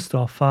the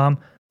Pingstorf farm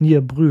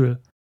near Brühl,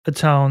 a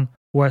town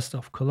west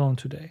of Cologne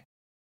today.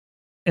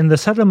 In the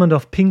settlement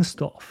of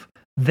Pingstorf,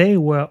 they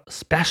were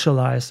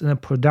specialized in the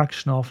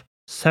production of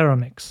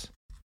ceramics.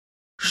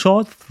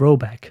 Short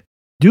throwback.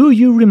 Do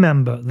you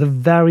remember the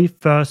very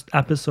first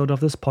episode of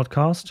this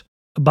podcast?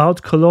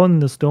 About Cologne in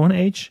the Stone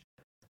Age?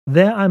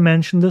 There I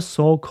mentioned the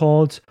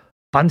so-called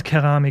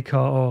Bandkeramiker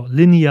or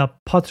linear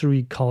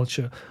pottery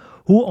culture,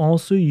 who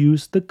also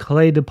used the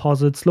clay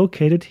deposits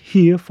located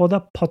here for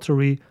their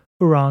pottery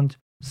around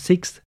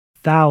 6th,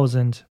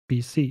 3000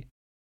 BC.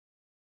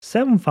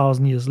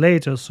 7,000 years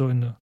later, so in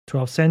the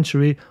 12th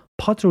century,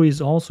 pottery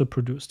is also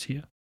produced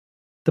here.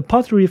 The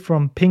pottery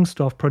from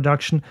Pingstorf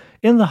production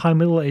in the High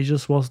Middle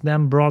Ages was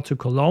then brought to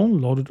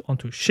Cologne, loaded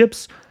onto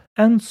ships,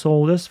 and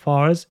sold as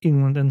far as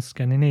England and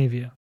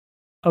Scandinavia.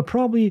 A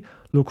probably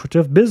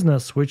lucrative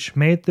business which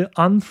made the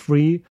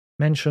unfree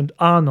mentioned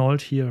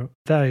Arnold here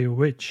very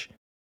rich.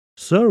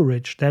 So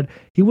rich that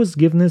he was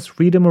given his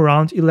freedom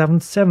around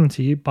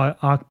 1170 by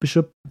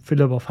Archbishop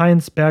Philip of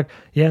Heinsberg,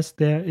 yes,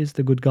 there is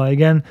the good guy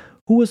again,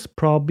 who was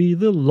probably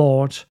the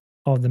lord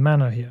of the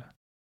manor here.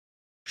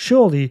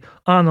 Surely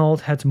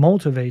Arnold had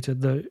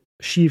motivated the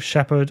chief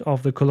shepherd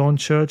of the Cologne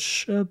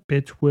church a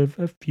bit with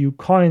a few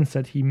coins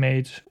that he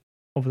made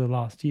over the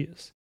last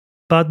years.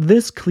 But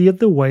this cleared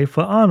the way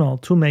for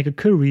Arnold to make a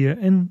career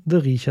in the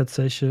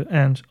Richardzeche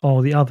and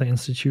all the other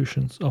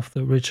institutions of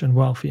the rich and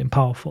wealthy and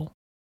powerful.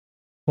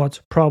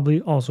 What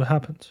probably also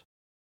happened.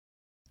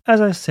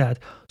 As I said,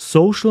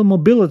 social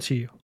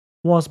mobility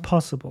was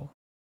possible,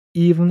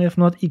 even if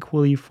not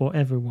equally for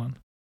everyone.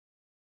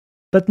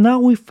 But now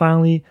we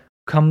finally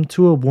come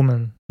to a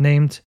woman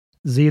named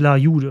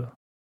Seela Jude.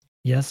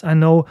 Yes, I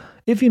know,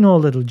 if you know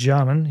a little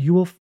German, you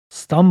will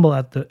stumble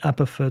at the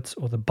epithet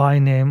or the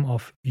byname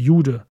of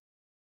Jude.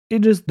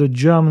 It is the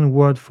German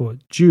word for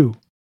Jew.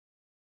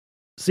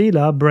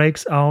 Seela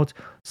breaks out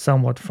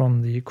somewhat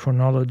from the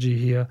chronology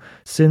here,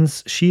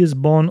 since she is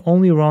born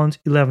only around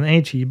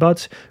 1180,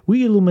 but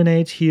we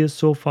illuminate here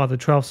so far the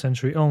 12th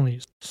century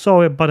only.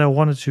 Sorry, but I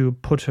wanted to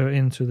put her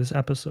into this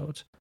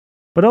episode.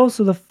 But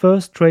also the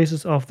first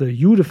traces of the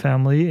Jude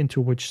family,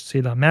 into which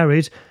Seela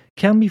married,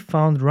 can be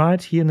found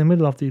right here in the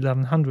middle of the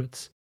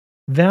 1100s.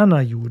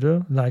 Werner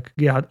Jude, like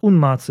Gerhard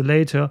Unmarze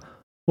later,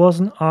 was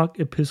an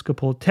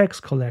archiepiscopal tax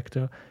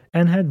collector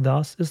and had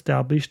thus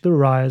established the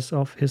rise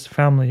of his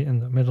family in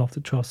the middle of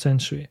the 12th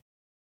century.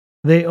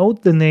 They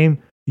owed the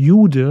name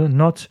Jude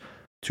not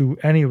to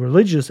any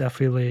religious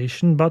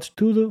affiliation, but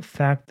to the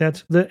fact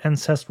that the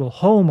ancestral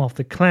home of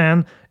the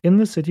clan in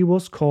the city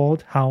was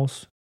called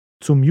Haus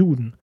zum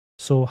Juden,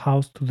 so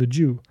house to the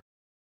Jew.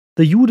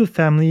 The Jude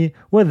family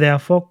were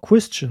therefore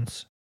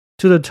Christians.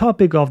 To the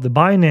topic of the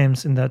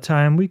bynames in that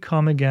time we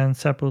come again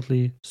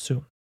separately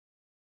soon.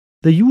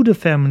 The Jude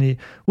family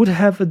would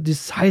have a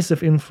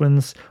decisive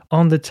influence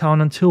on the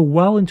town until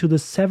well into the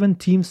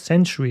 17th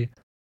century.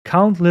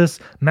 Countless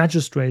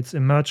magistrates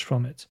emerged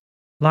from it.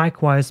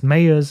 Likewise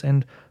mayors,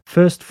 and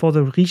first for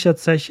the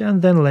Richardzeche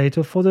and then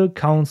later for the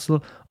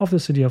council of the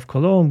city of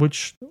Cologne,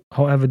 which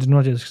however did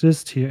not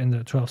exist here in the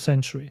 12th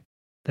century.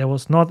 There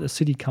was not a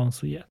city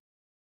council yet.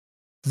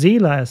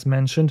 Seela, as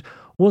mentioned,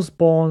 was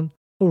born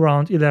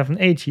around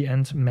 1180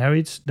 and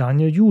married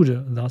Daniel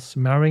Jude, thus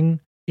marrying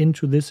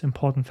into this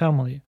important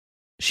family.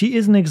 She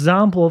is an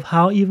example of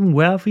how even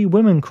wealthy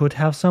women could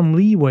have some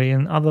leeway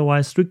in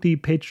otherwise strictly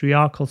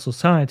patriarchal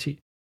society,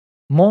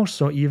 more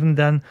so even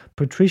than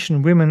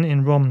patrician women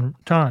in Roman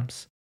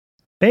times.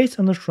 Based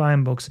on the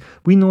shrine books,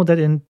 we know that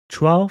in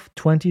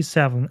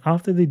 1227,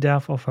 after the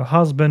death of her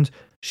husband,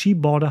 she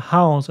bought a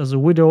house as a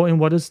widow in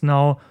what is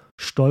now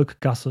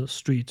Stolkgasse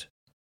Street.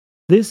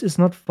 This is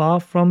not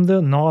far from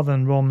the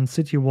northern Roman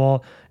city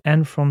wall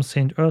and from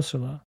St.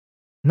 Ursula.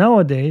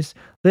 Nowadays,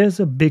 there is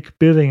a big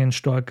building in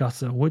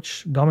Stolkgasse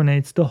which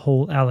dominates the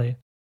whole alley.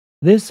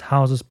 This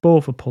houses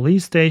both a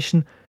police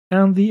station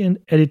and the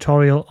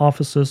editorial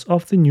offices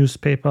of the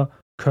newspaper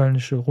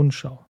Kölnische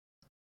Rundschau.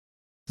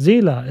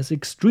 Seela is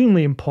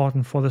extremely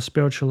important for the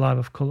spiritual life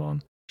of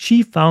Cologne.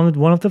 She founded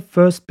one of the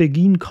first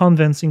Beguine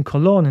convents in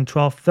Cologne in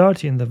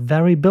 1230 in the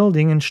very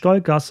building in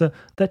Stolkgasse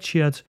that she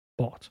had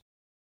bought.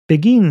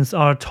 Beguines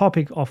are a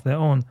topic of their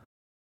own.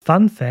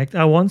 Fun fact,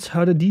 I once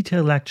heard a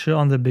detailed lecture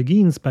on the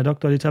Beguines by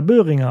Dr. Dieter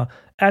Böhringer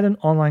at an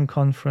online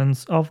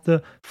conference of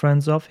the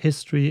Friends of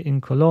History in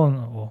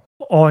Cologne,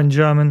 or in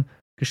German,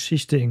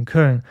 Geschichte in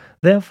Köln.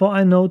 Therefore,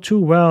 I know too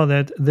well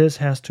that this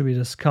has to be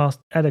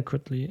discussed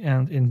adequately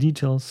and in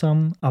detail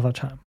some other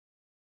time.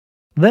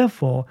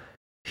 Therefore,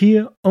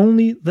 here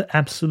only the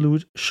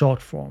absolute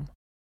short form.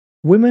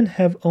 Women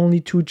have only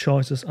two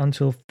choices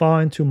until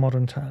far into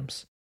modern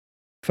times.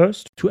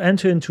 First, to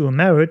enter into a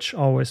marriage,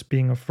 always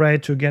being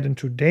afraid to get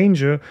into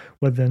danger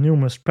with their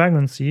numerous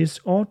pregnancies,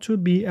 or to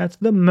be at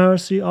the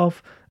mercy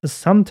of a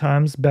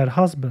sometimes bad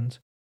husband.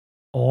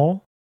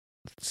 Or,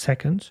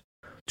 second,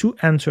 to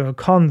enter a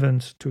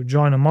convent, to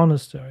join a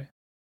monastery.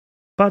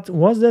 But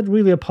was that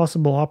really a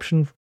possible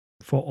option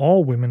for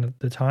all women at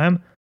the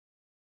time?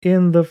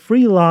 In the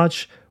three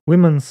large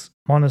women's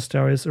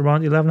monasteries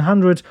around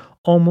 1100,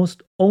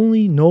 almost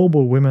only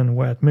noble women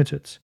were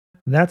admitted.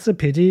 That's a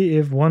pity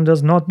if one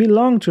does not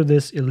belong to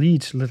this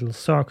elite little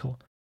circle,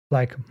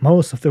 like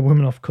most of the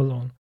women of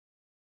Cologne.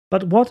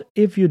 But what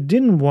if you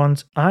didn't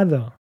want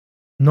either?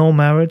 No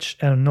marriage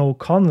and no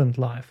convent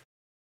life.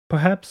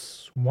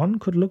 Perhaps one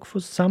could look for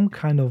some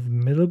kind of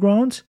middle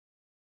ground?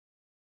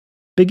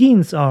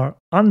 Beguines are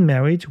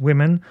unmarried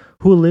women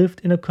who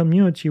lived in a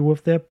community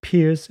with their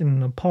peers in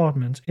an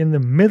apartment in the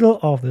middle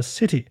of the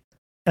city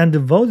and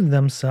devoted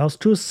themselves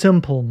to a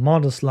simple,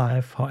 modest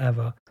life,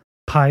 however,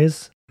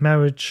 pious,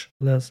 marriage,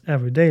 less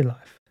everyday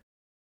life.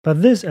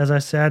 But this, as I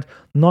said,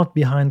 not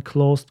behind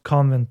closed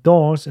convent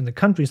doors in the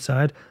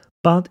countryside,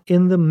 but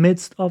in the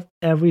midst of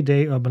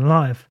everyday urban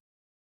life.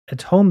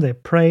 At home they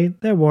pray,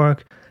 they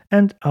work,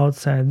 and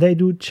outside they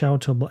do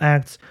charitable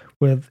acts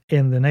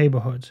within the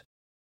neighborhood.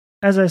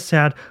 As I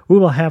said, we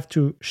will have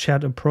to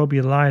shed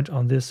appropriate light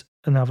on this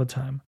another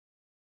time.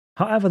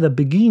 However, the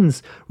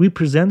Beguines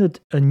represented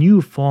a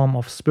new form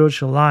of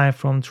spiritual life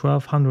from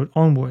 1200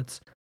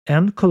 onwards,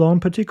 and Cologne in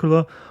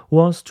particular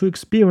was to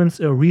experience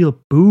a real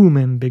boom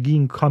in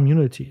Beguine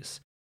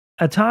communities.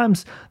 At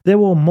times, there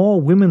were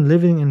more women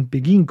living in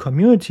Beguine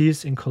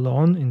communities in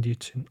Cologne,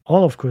 indeed in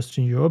all of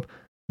Christian Europe,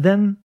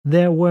 than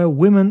there were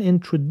women in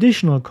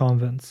traditional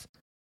convents.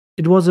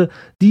 It was a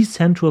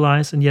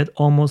decentralized and yet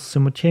almost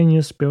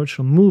simultaneous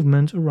spiritual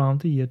movement around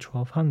the year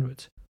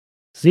 1200.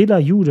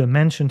 Sela Jude,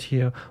 mentioned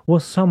here,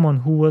 was someone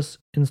who was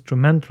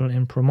instrumental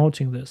in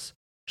promoting this.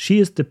 She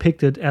is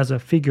depicted as a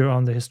figure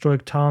on the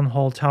historic town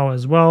hall tower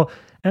as well,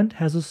 and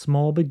has a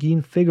small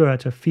Beguine figure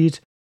at her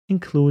feet,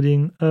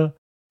 including a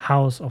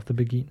house of the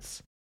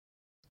Beguines.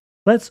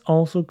 Let's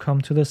also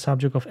come to the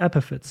subject of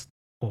epithets,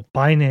 or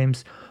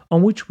bynames,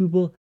 on which we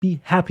will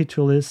be happy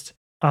to list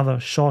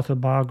other shorter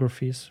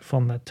biographies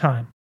from that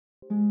time.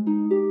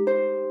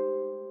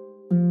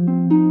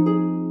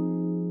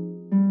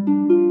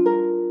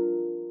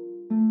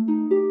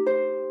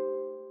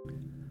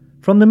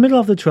 From the middle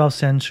of the 12th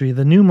century,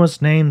 the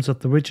numerous names of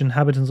the rich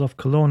inhabitants of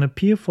Cologne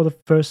appear for the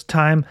first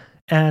time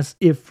as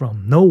if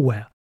from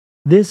nowhere.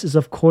 This is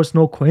of course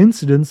no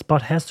coincidence,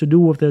 but has to do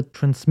with the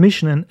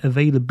transmission and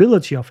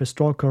availability of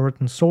historical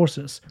written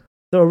sources.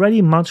 The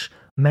already much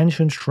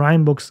mentioned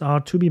shrine books are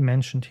to be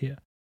mentioned here.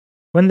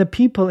 When the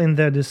people in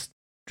their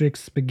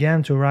districts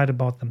began to write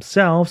about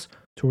themselves,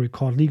 to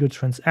record legal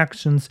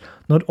transactions,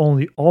 not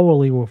only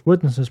orally with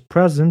witnesses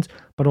present,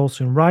 but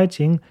also in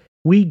writing,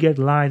 we get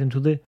light into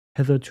the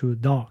hitherto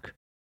dark.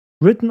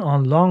 Written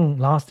on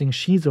long-lasting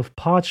sheets of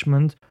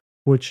parchment,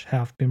 which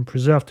have been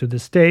preserved to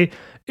this day,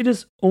 it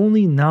is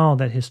only now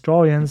that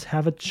historians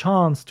have a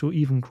chance to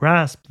even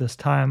grasp this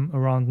time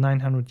around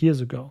 900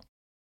 years ago.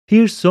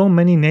 Here so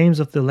many names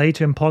of the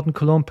later important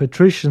Cologne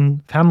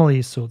patrician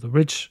families, so the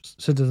rich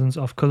citizens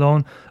of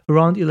Cologne,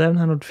 around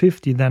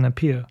 1150 then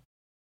appear.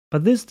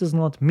 But this does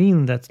not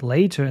mean that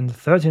later in the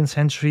 13th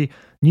century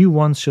new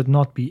ones should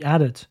not be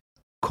added.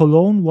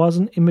 Cologne was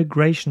an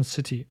immigration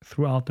city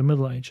throughout the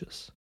Middle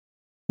Ages.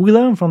 We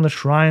learn from the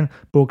shrine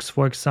books,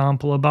 for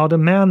example, about a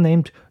man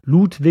named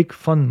Ludwig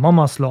von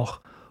Mommersloch,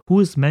 who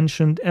is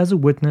mentioned as a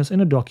witness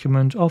in a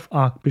document of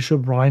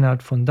Archbishop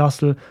Reinhard von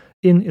Dassel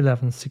in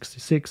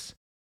 1166.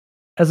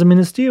 As a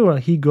ministerial,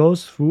 he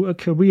goes through a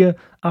career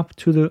up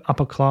to the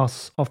upper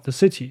class of the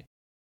city.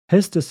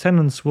 His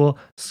descendants will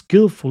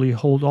skillfully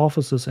hold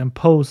offices and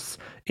posts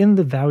in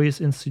the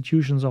various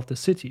institutions of the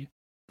city.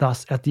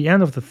 Thus, at the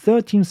end of the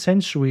 13th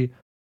century,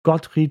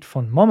 Gottfried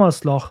von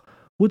Mommersloch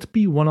would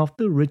be one of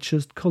the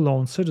richest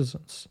Cologne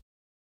citizens.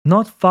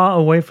 Not far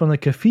away from the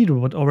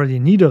cathedral, but already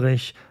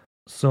Niederich,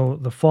 so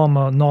the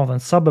former northern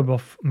suburb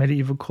of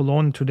medieval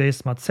Cologne,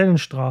 today's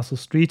Marzellenstraße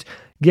Street,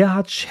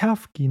 Gerhard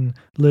Scherfkin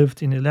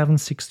lived in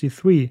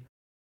 1163.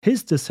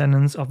 His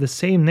descendants of the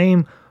same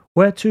name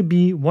were to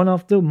be one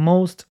of the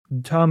most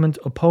determined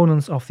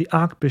opponents of the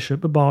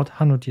archbishop about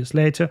 100 years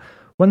later,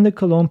 when the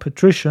Cologne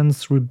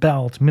patricians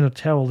rebelled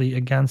militarily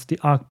against the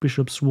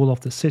archbishop's rule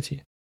of the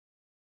city.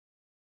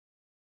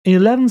 In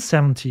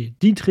 1170,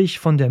 Dietrich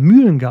von der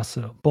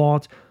Mühlengasse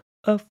bought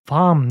a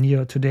farm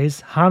near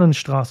today's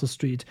Hahnenstraße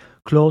Street,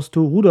 close to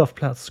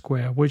Rudolfplatz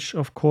Square, which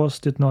of course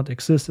did not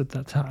exist at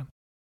that time.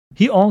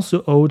 He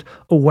also owned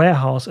a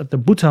warehouse at the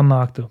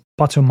Buttermarkt, the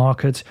butter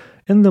market,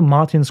 in the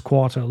Martins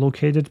Quarter,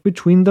 located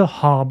between the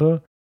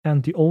harbor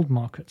and the Old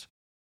Market.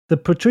 The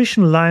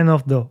patrician line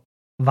of the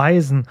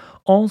Weisen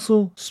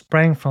also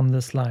sprang from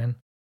this line.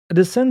 A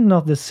descendant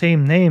of the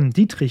same name,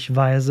 Dietrich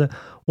Weise,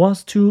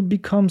 was to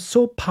become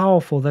so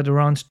powerful that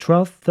around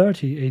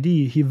 1230 AD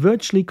he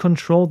virtually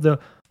controlled the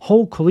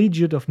whole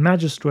collegiate of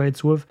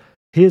magistrates with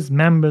his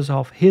members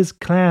of his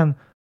clan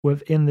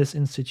within this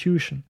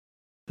institution.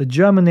 The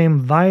German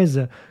name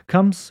Weise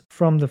comes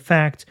from the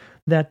fact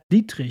that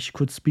Dietrich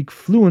could speak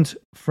fluent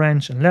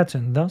French and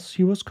Latin, thus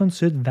he was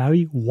considered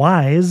very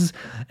wise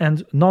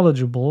and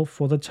knowledgeable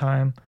for the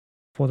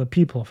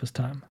people of his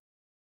time.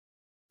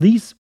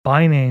 These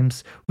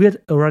bynames, we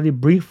had already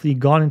briefly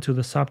gone into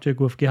the subject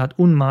with Gerhard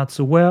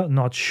Unmatze, were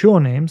not sure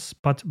names,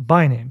 but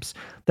bynames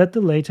that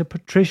the later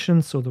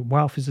patricians or the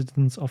wealthy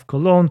citizens of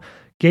Cologne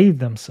gave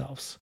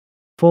themselves.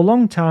 For a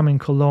long time in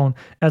Cologne,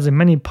 as in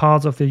many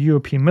parts of the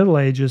European Middle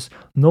Ages,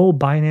 no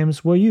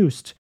bynames were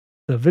used.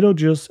 The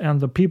villages and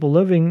the people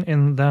living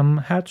in them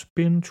had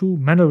been too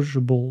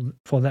manageable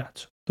for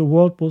that. The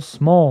world was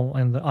small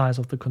in the eyes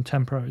of the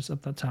contemporaries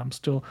at that time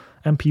still,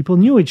 and people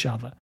knew each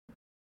other.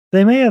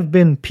 They may have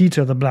been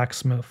Peter the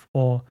blacksmith,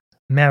 or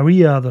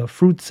Maria the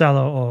fruit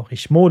seller, or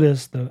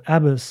Richmodis the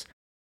abbess.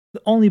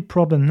 The only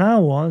problem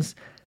now was,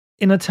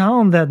 in a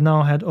town that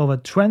now had over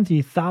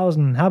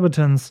 20,000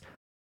 inhabitants,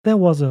 there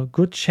was a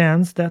good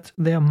chance that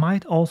there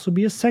might also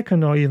be a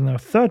second or even a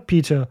third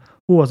Peter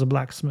who was a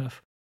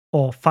blacksmith,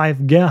 or 5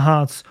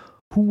 Gerhards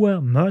who were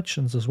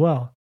merchants as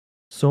well.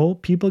 So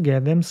people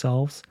gave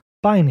themselves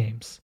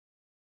bynames.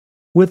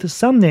 With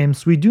some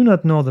names we do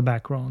not know the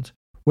background.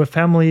 With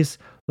families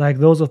like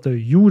those of the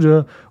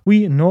Jude,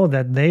 we know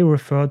that they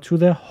refer to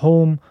their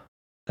home,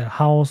 their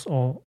house,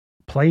 or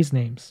place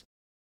names.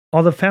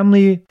 Or the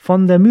family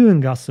von der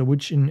Mühlengasse,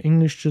 which in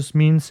English just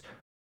means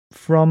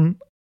from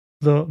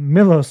the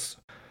Miller's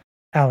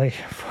Alley,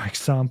 for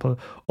example,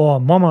 or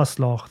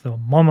Mommersloch, the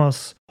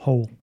Mommer's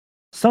Hole.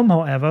 Some,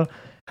 however,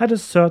 had a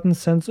certain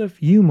sense of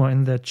humor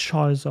in their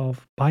choice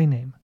of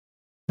byname.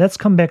 Let's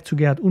come back to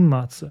Gerd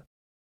Unmatze.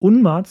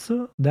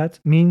 Unmatze, that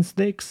means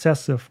the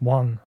excessive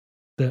one,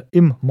 the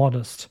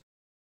immodest.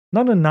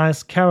 Not a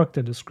nice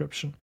character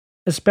description,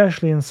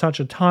 especially in such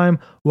a time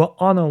where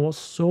honor was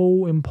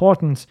so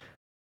important.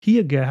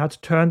 Here Gerhard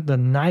turned the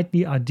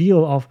knightly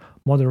ideal of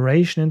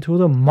moderation into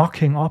the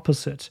mocking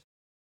opposite.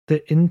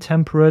 The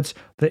intemperate,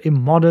 the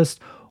immodest,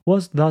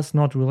 was thus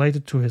not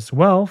related to his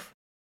wealth,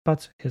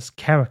 but his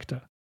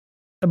character.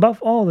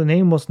 Above all, the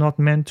name was not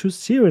meant too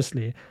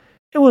seriously.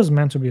 It was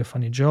meant to be a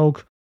funny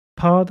joke,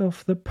 part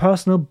of the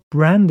personal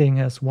branding,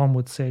 as one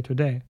would say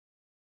today.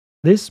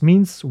 This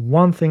means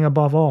one thing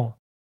above all.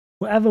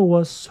 Whoever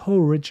was so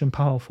rich and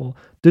powerful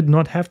did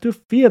not have to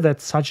fear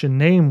that such a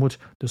name would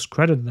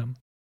discredit them.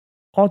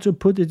 Or to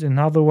put it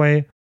another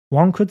way,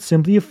 one could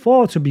simply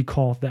afford to be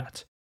called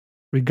that.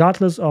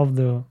 Regardless of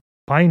the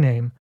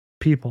byname,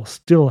 people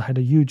still had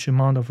a huge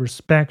amount of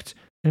respect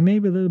and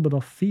maybe a little bit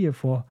of fear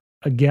for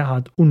a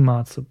Gerhard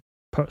Unmatze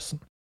person.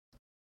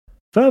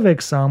 Further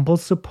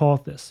examples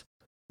support this.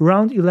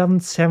 Around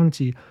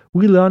 1170,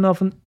 we learn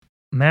of a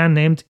man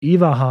named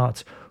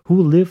Everhard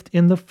who lived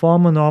in the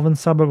former northern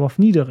suburb of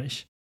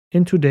Niederich,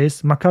 in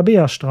today's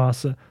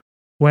Maccabeerstraße,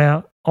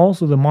 where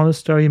also the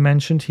monastery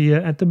mentioned here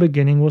at the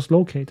beginning was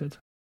located.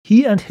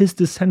 He and his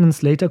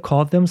descendants later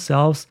called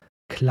themselves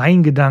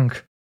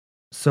Kleingedank,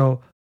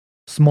 so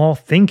small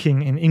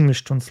thinking in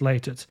English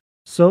translated.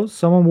 So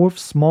someone with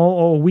small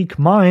or weak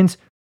mind,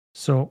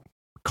 so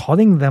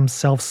calling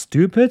themselves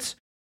stupid,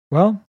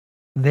 well,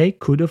 they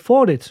could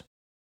afford it.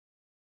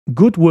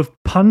 Good with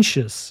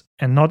punches,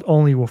 and not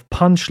only with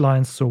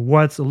punchlines, so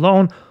words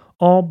alone,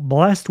 or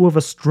blessed with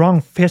a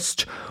strong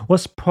fist,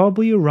 was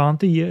probably around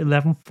the year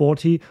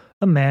 1140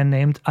 a man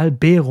named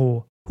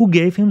Albero, who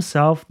gave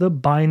himself the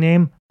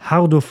byname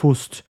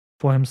Hardefust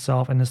for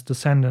himself and his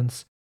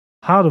descendants.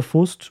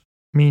 Hardefust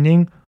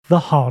meaning the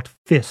hard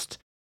fist.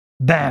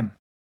 Bam!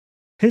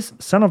 His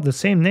son of the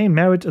same name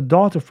married a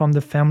daughter from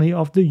the family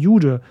of the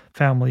Jude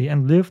family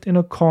and lived in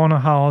a corner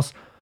house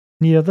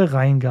near the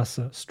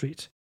Rheingasse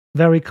street,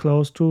 very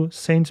close to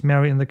St.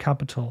 Mary in the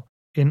capital,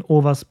 in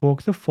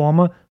Oversburg, the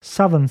former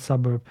southern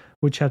suburb,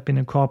 which had been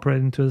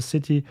incorporated into the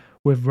city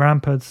with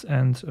ramparts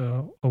and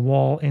a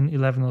wall in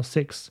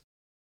 1106.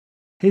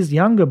 His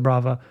younger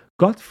brother,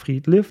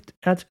 Gottfried, lived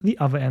at the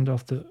other end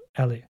of the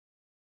alley.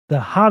 The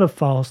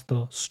Hardefaust,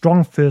 the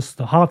strong fists,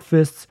 the hard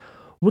fists,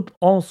 would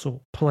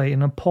also play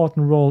an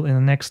important role in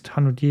the next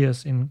 100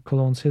 years in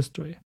Cologne's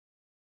history.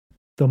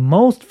 The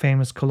most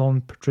famous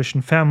Cologne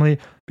patrician family,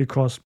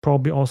 because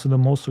probably also the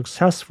most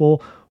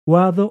successful,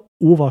 were the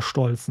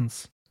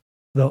Overstolzens,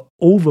 the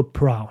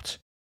overproud,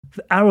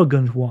 the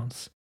arrogant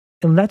ones.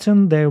 In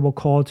Latin they were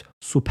called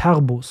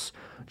superbus,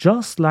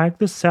 just like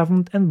the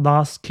seventh and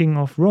last king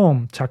of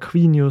Rome,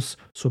 Tarquinius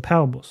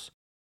Superbus.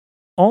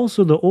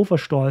 Also the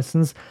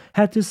Overstolzens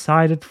had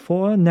decided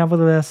for a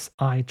nevertheless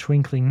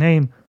eye-twinkling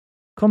name.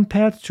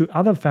 Compared to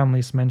other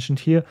families mentioned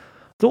here,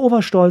 the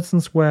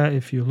Overstolzens were,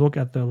 if you look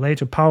at the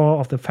later power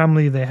of the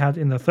family they had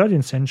in the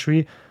 13th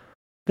century,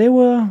 they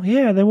were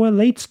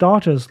late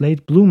starters,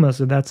 late bloomers.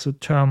 That's a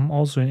term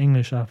also in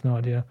English, I have no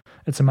idea.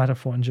 It's a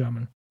metaphor in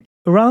German.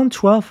 Around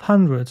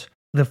 1200,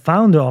 the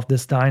founder of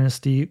this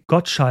dynasty,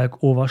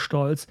 Gottschalk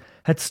Overstolz,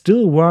 had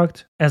still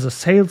worked as a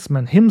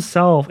salesman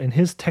himself in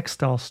his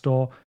textile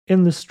store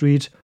in the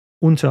street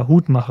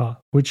Unterhutmacher,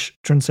 which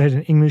translated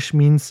in English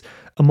means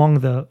among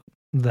the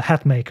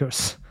hat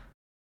makers.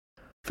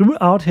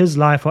 Throughout his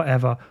life,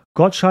 however,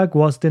 Gottschalk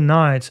was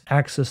denied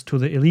access to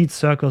the elite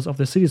circles of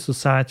the city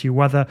society,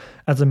 whether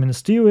as a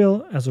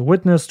ministerial, as a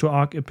witness to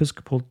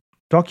archiepiscopal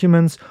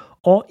documents,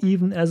 or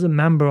even as a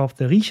member of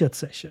the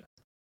Riecherzeche.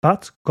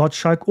 But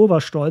Gottschalk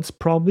Overstolz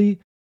probably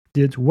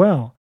did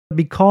well,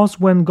 because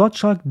when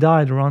Gottschalk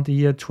died around the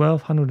year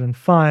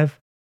 1205,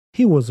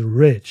 he was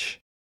rich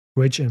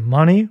in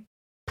money,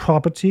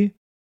 property,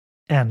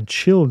 and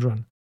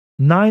children.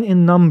 9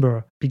 in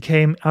number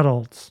became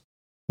adults,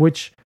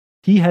 which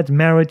he had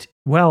married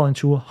well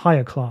into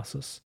higher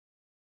classes.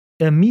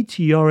 A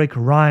meteoric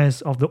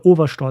rise of the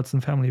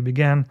Overstolzen family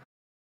began.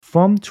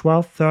 From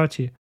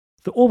 1230,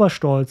 the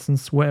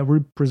Overstolzens were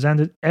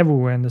represented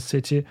everywhere in the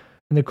city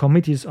in the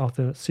committees of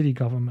the city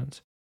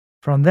government.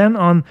 From then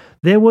on,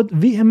 they would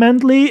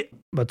vehemently,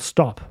 but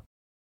stop.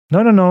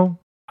 No,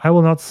 I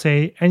will not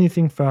say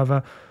anything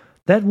further.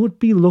 That would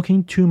be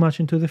looking too much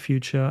into the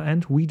future,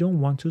 and we don't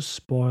want to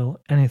spoil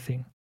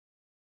anything.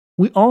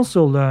 We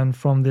also learn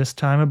from this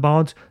time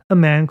about a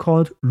man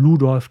called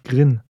Ludolf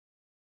Grin.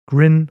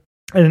 Grin,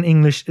 and in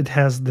English it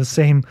has the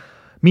same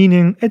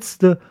meaning. It's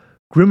the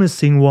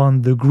grimacing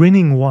one, the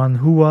grinning one,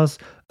 who was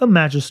a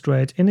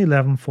magistrate in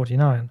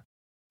 1149.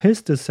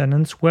 His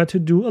descendants were to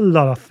do a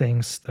lot of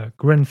things, the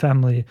Grin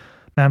family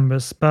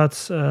members,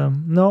 but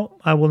no,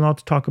 I will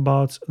not talk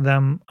about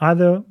them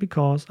either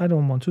because I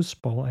don't want to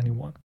spoil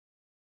anyone.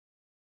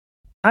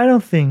 I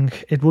don't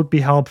think it would be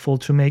helpful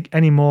to make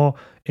any more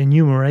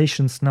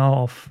enumerations now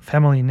of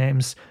family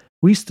names.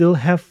 We still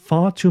have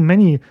far too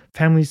many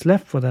families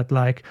left for that,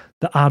 like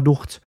the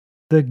Arducht,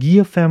 the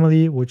Gier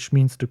family, which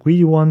means the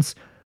greedy ones,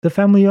 the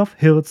family of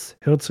Hirz,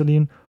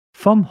 Hirzelin,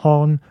 vom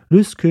Horn,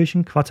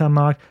 Lüskirchen,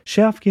 Quattermark,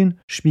 Schärfchen,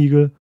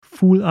 Spiegel,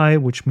 Fool-Eye,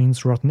 which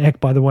means rotten egg,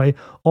 by the way,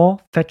 or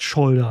Fat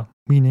Shoulder,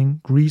 meaning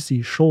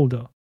greasy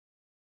shoulder.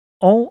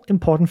 All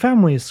important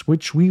families,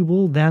 which we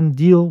will then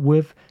deal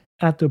with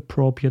at the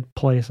appropriate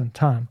place and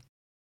time.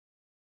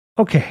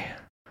 Okay,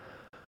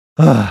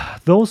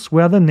 those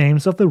were the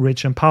names of the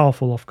rich and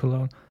powerful of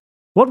Cologne.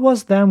 What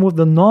was then with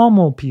the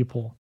normal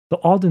people, the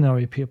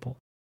ordinary people?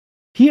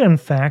 Here, in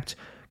fact,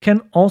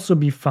 can also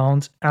be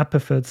found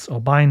epithets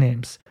or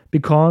bynames,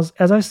 because,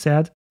 as I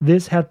said,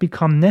 this had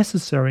become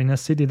necessary in a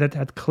city that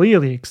had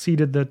clearly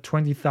exceeded the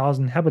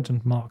 20,000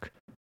 inhabitant mark.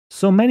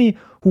 So many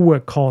who were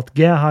called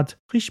Gerhard,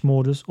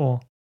 Richmodus, or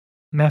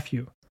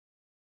Matthew.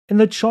 In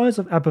the choice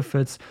of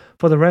epithets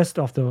for the rest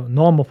of the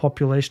normal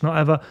population,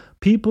 however,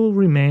 people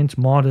remained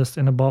modest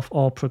and above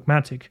all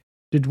pragmatic.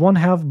 Did one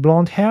have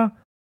blonde hair?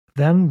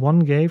 Then one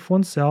gave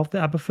oneself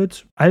the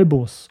epithet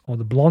Albus, or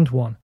the blonde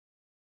one.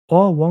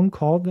 Or one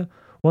called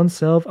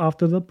oneself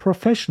after the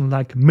profession,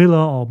 like miller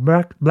or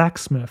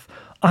blacksmith.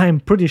 I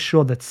am pretty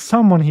sure that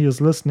someone here is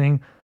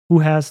listening who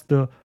has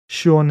the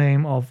sure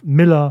name of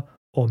Miller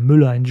or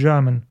Müller in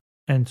German,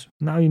 and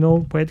now you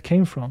know where it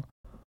came from.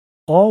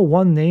 Or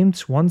one named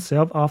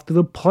oneself after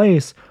the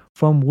place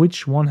from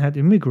which one had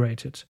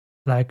immigrated,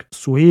 like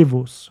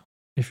Suevus,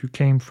 if you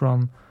came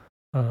from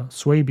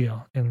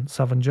Swabia in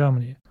southern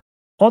Germany,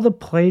 or the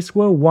place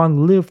where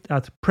one lived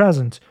at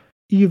present,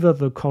 either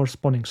the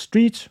corresponding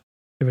street,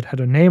 if it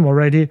had a name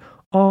already,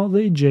 or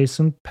the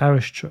adjacent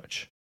parish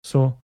church.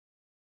 So,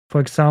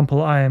 for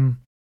example, I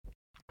am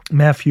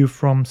Matthew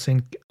from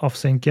St.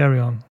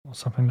 Gerion, or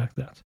something like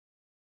that.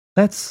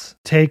 Let's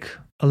take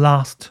a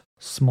last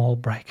small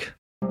break.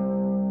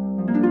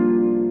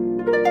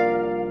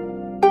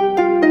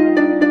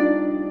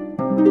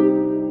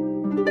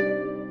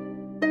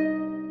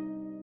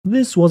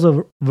 This was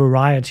a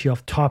variety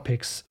of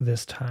topics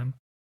this time,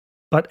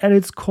 but at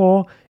its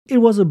core, it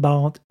was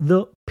about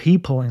the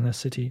people in the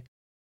city.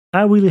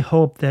 I really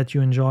hope that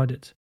you enjoyed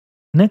it.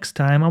 Next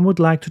time, I would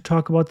like to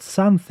talk about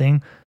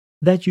something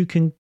that you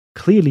can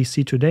clearly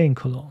see today in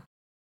Cologne.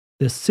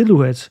 The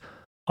silhouette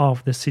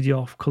of the city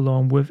of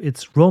Cologne with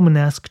its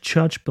Romanesque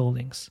church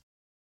buildings.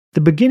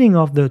 The beginning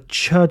of the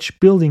church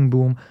building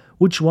boom,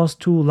 which was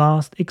to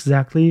last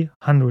exactly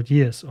 100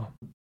 years, or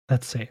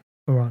let's say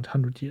around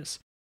 100 years.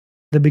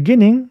 The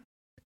beginning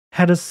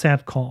had a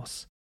sad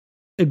cause.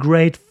 A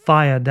great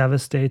fire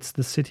devastates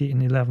the city in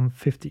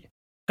 1150.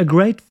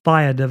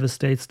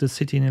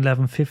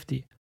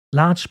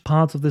 Large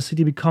parts of the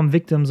city become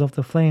victims of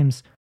the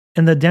flames,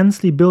 and the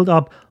densely built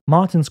up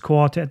Martin's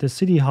Quarter at the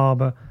city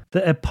harbor,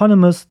 the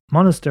eponymous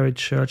monastery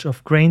church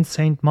of Great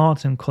St.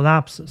 Martin,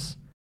 collapses.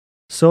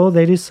 So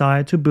they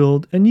decide to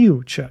build a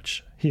new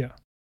church here,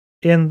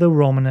 in the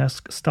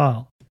Romanesque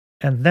style.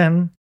 And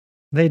then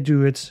they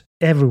do it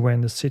everywhere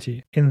in the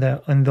city in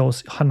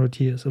those 100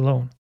 years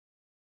alone.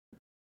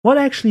 What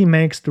actually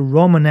makes the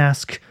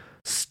Romanesque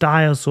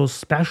style so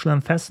special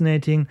and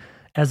fascinating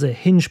as a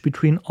hinge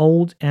between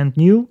old and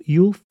new,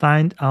 you'll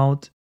find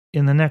out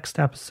in the next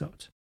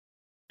episode.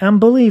 And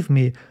believe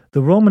me,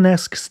 the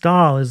Romanesque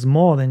style is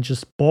more than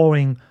just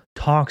boring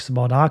talks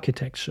about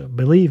architecture.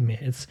 Believe me,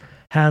 it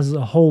has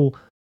a whole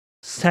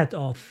set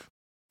of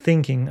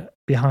thinking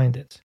behind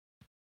it.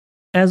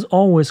 As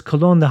always,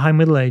 Cologne, the High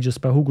Middle Ages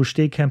by Hugo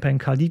Stehkemper and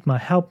Karl Dietmar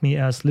helped me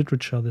as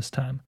literature this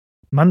time.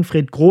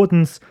 Manfred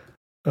Grothen's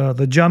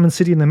The German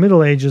City in the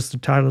Middle Ages, the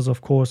title is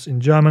of course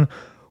in German,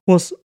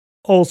 was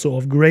also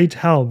of great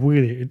help,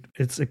 really.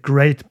 It's a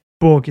great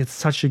book, it's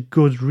such a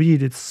good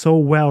read, it's so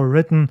well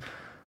written.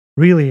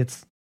 Really,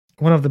 it's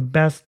one of the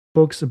best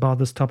books about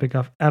this topic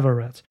I've ever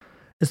read,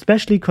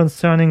 especially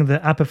concerning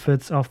the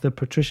epithets of the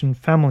patrician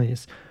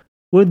families.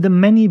 With the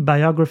many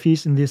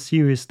biographies in this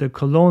series, the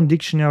Cologne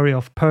Dictionary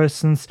of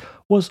Persons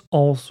was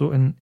also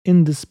an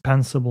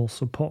indispensable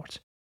support.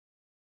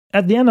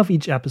 At the end of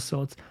each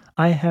episode,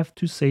 I have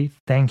to say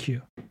thank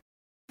you.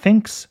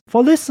 Thanks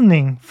for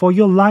listening, for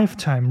your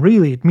lifetime.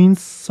 Really, it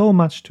means so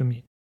much to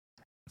me.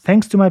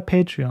 Thanks to my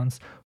Patreons,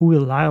 who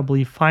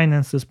reliably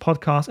finance this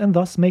podcast and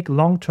thus make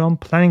long-term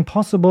planning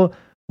possible,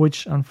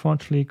 which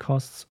unfortunately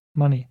costs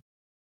money.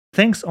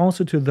 Thanks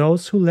also to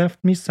those who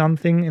left me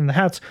something in the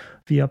hat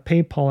via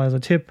PayPal as a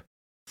tip.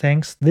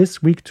 Thanks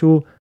this week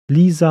to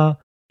Lisa,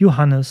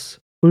 Johannes,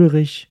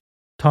 Ulrich,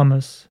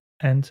 Thomas,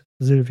 and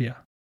Sylvia.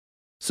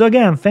 So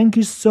again, thank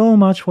you so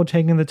much for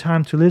taking the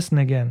time to listen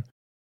again.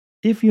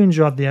 If you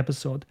enjoyed the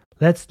episode,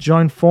 let's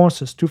join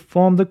forces to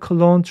form the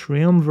Cologne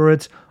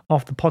triumvirate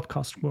of the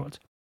podcast world.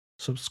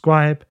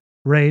 Subscribe,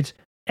 rate,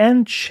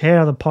 and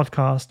share the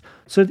podcast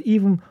so that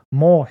even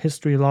more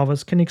history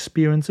lovers can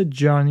experience a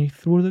journey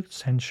through the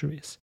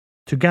centuries.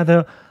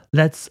 Together,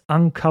 let's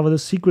uncover the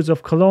secrets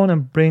of Cologne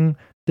and bring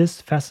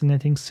this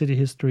fascinating city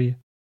history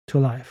to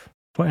life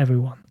for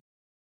everyone.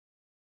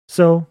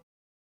 So,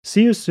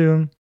 see you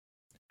soon,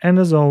 and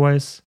as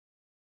always,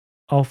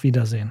 auf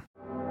Wiedersehen.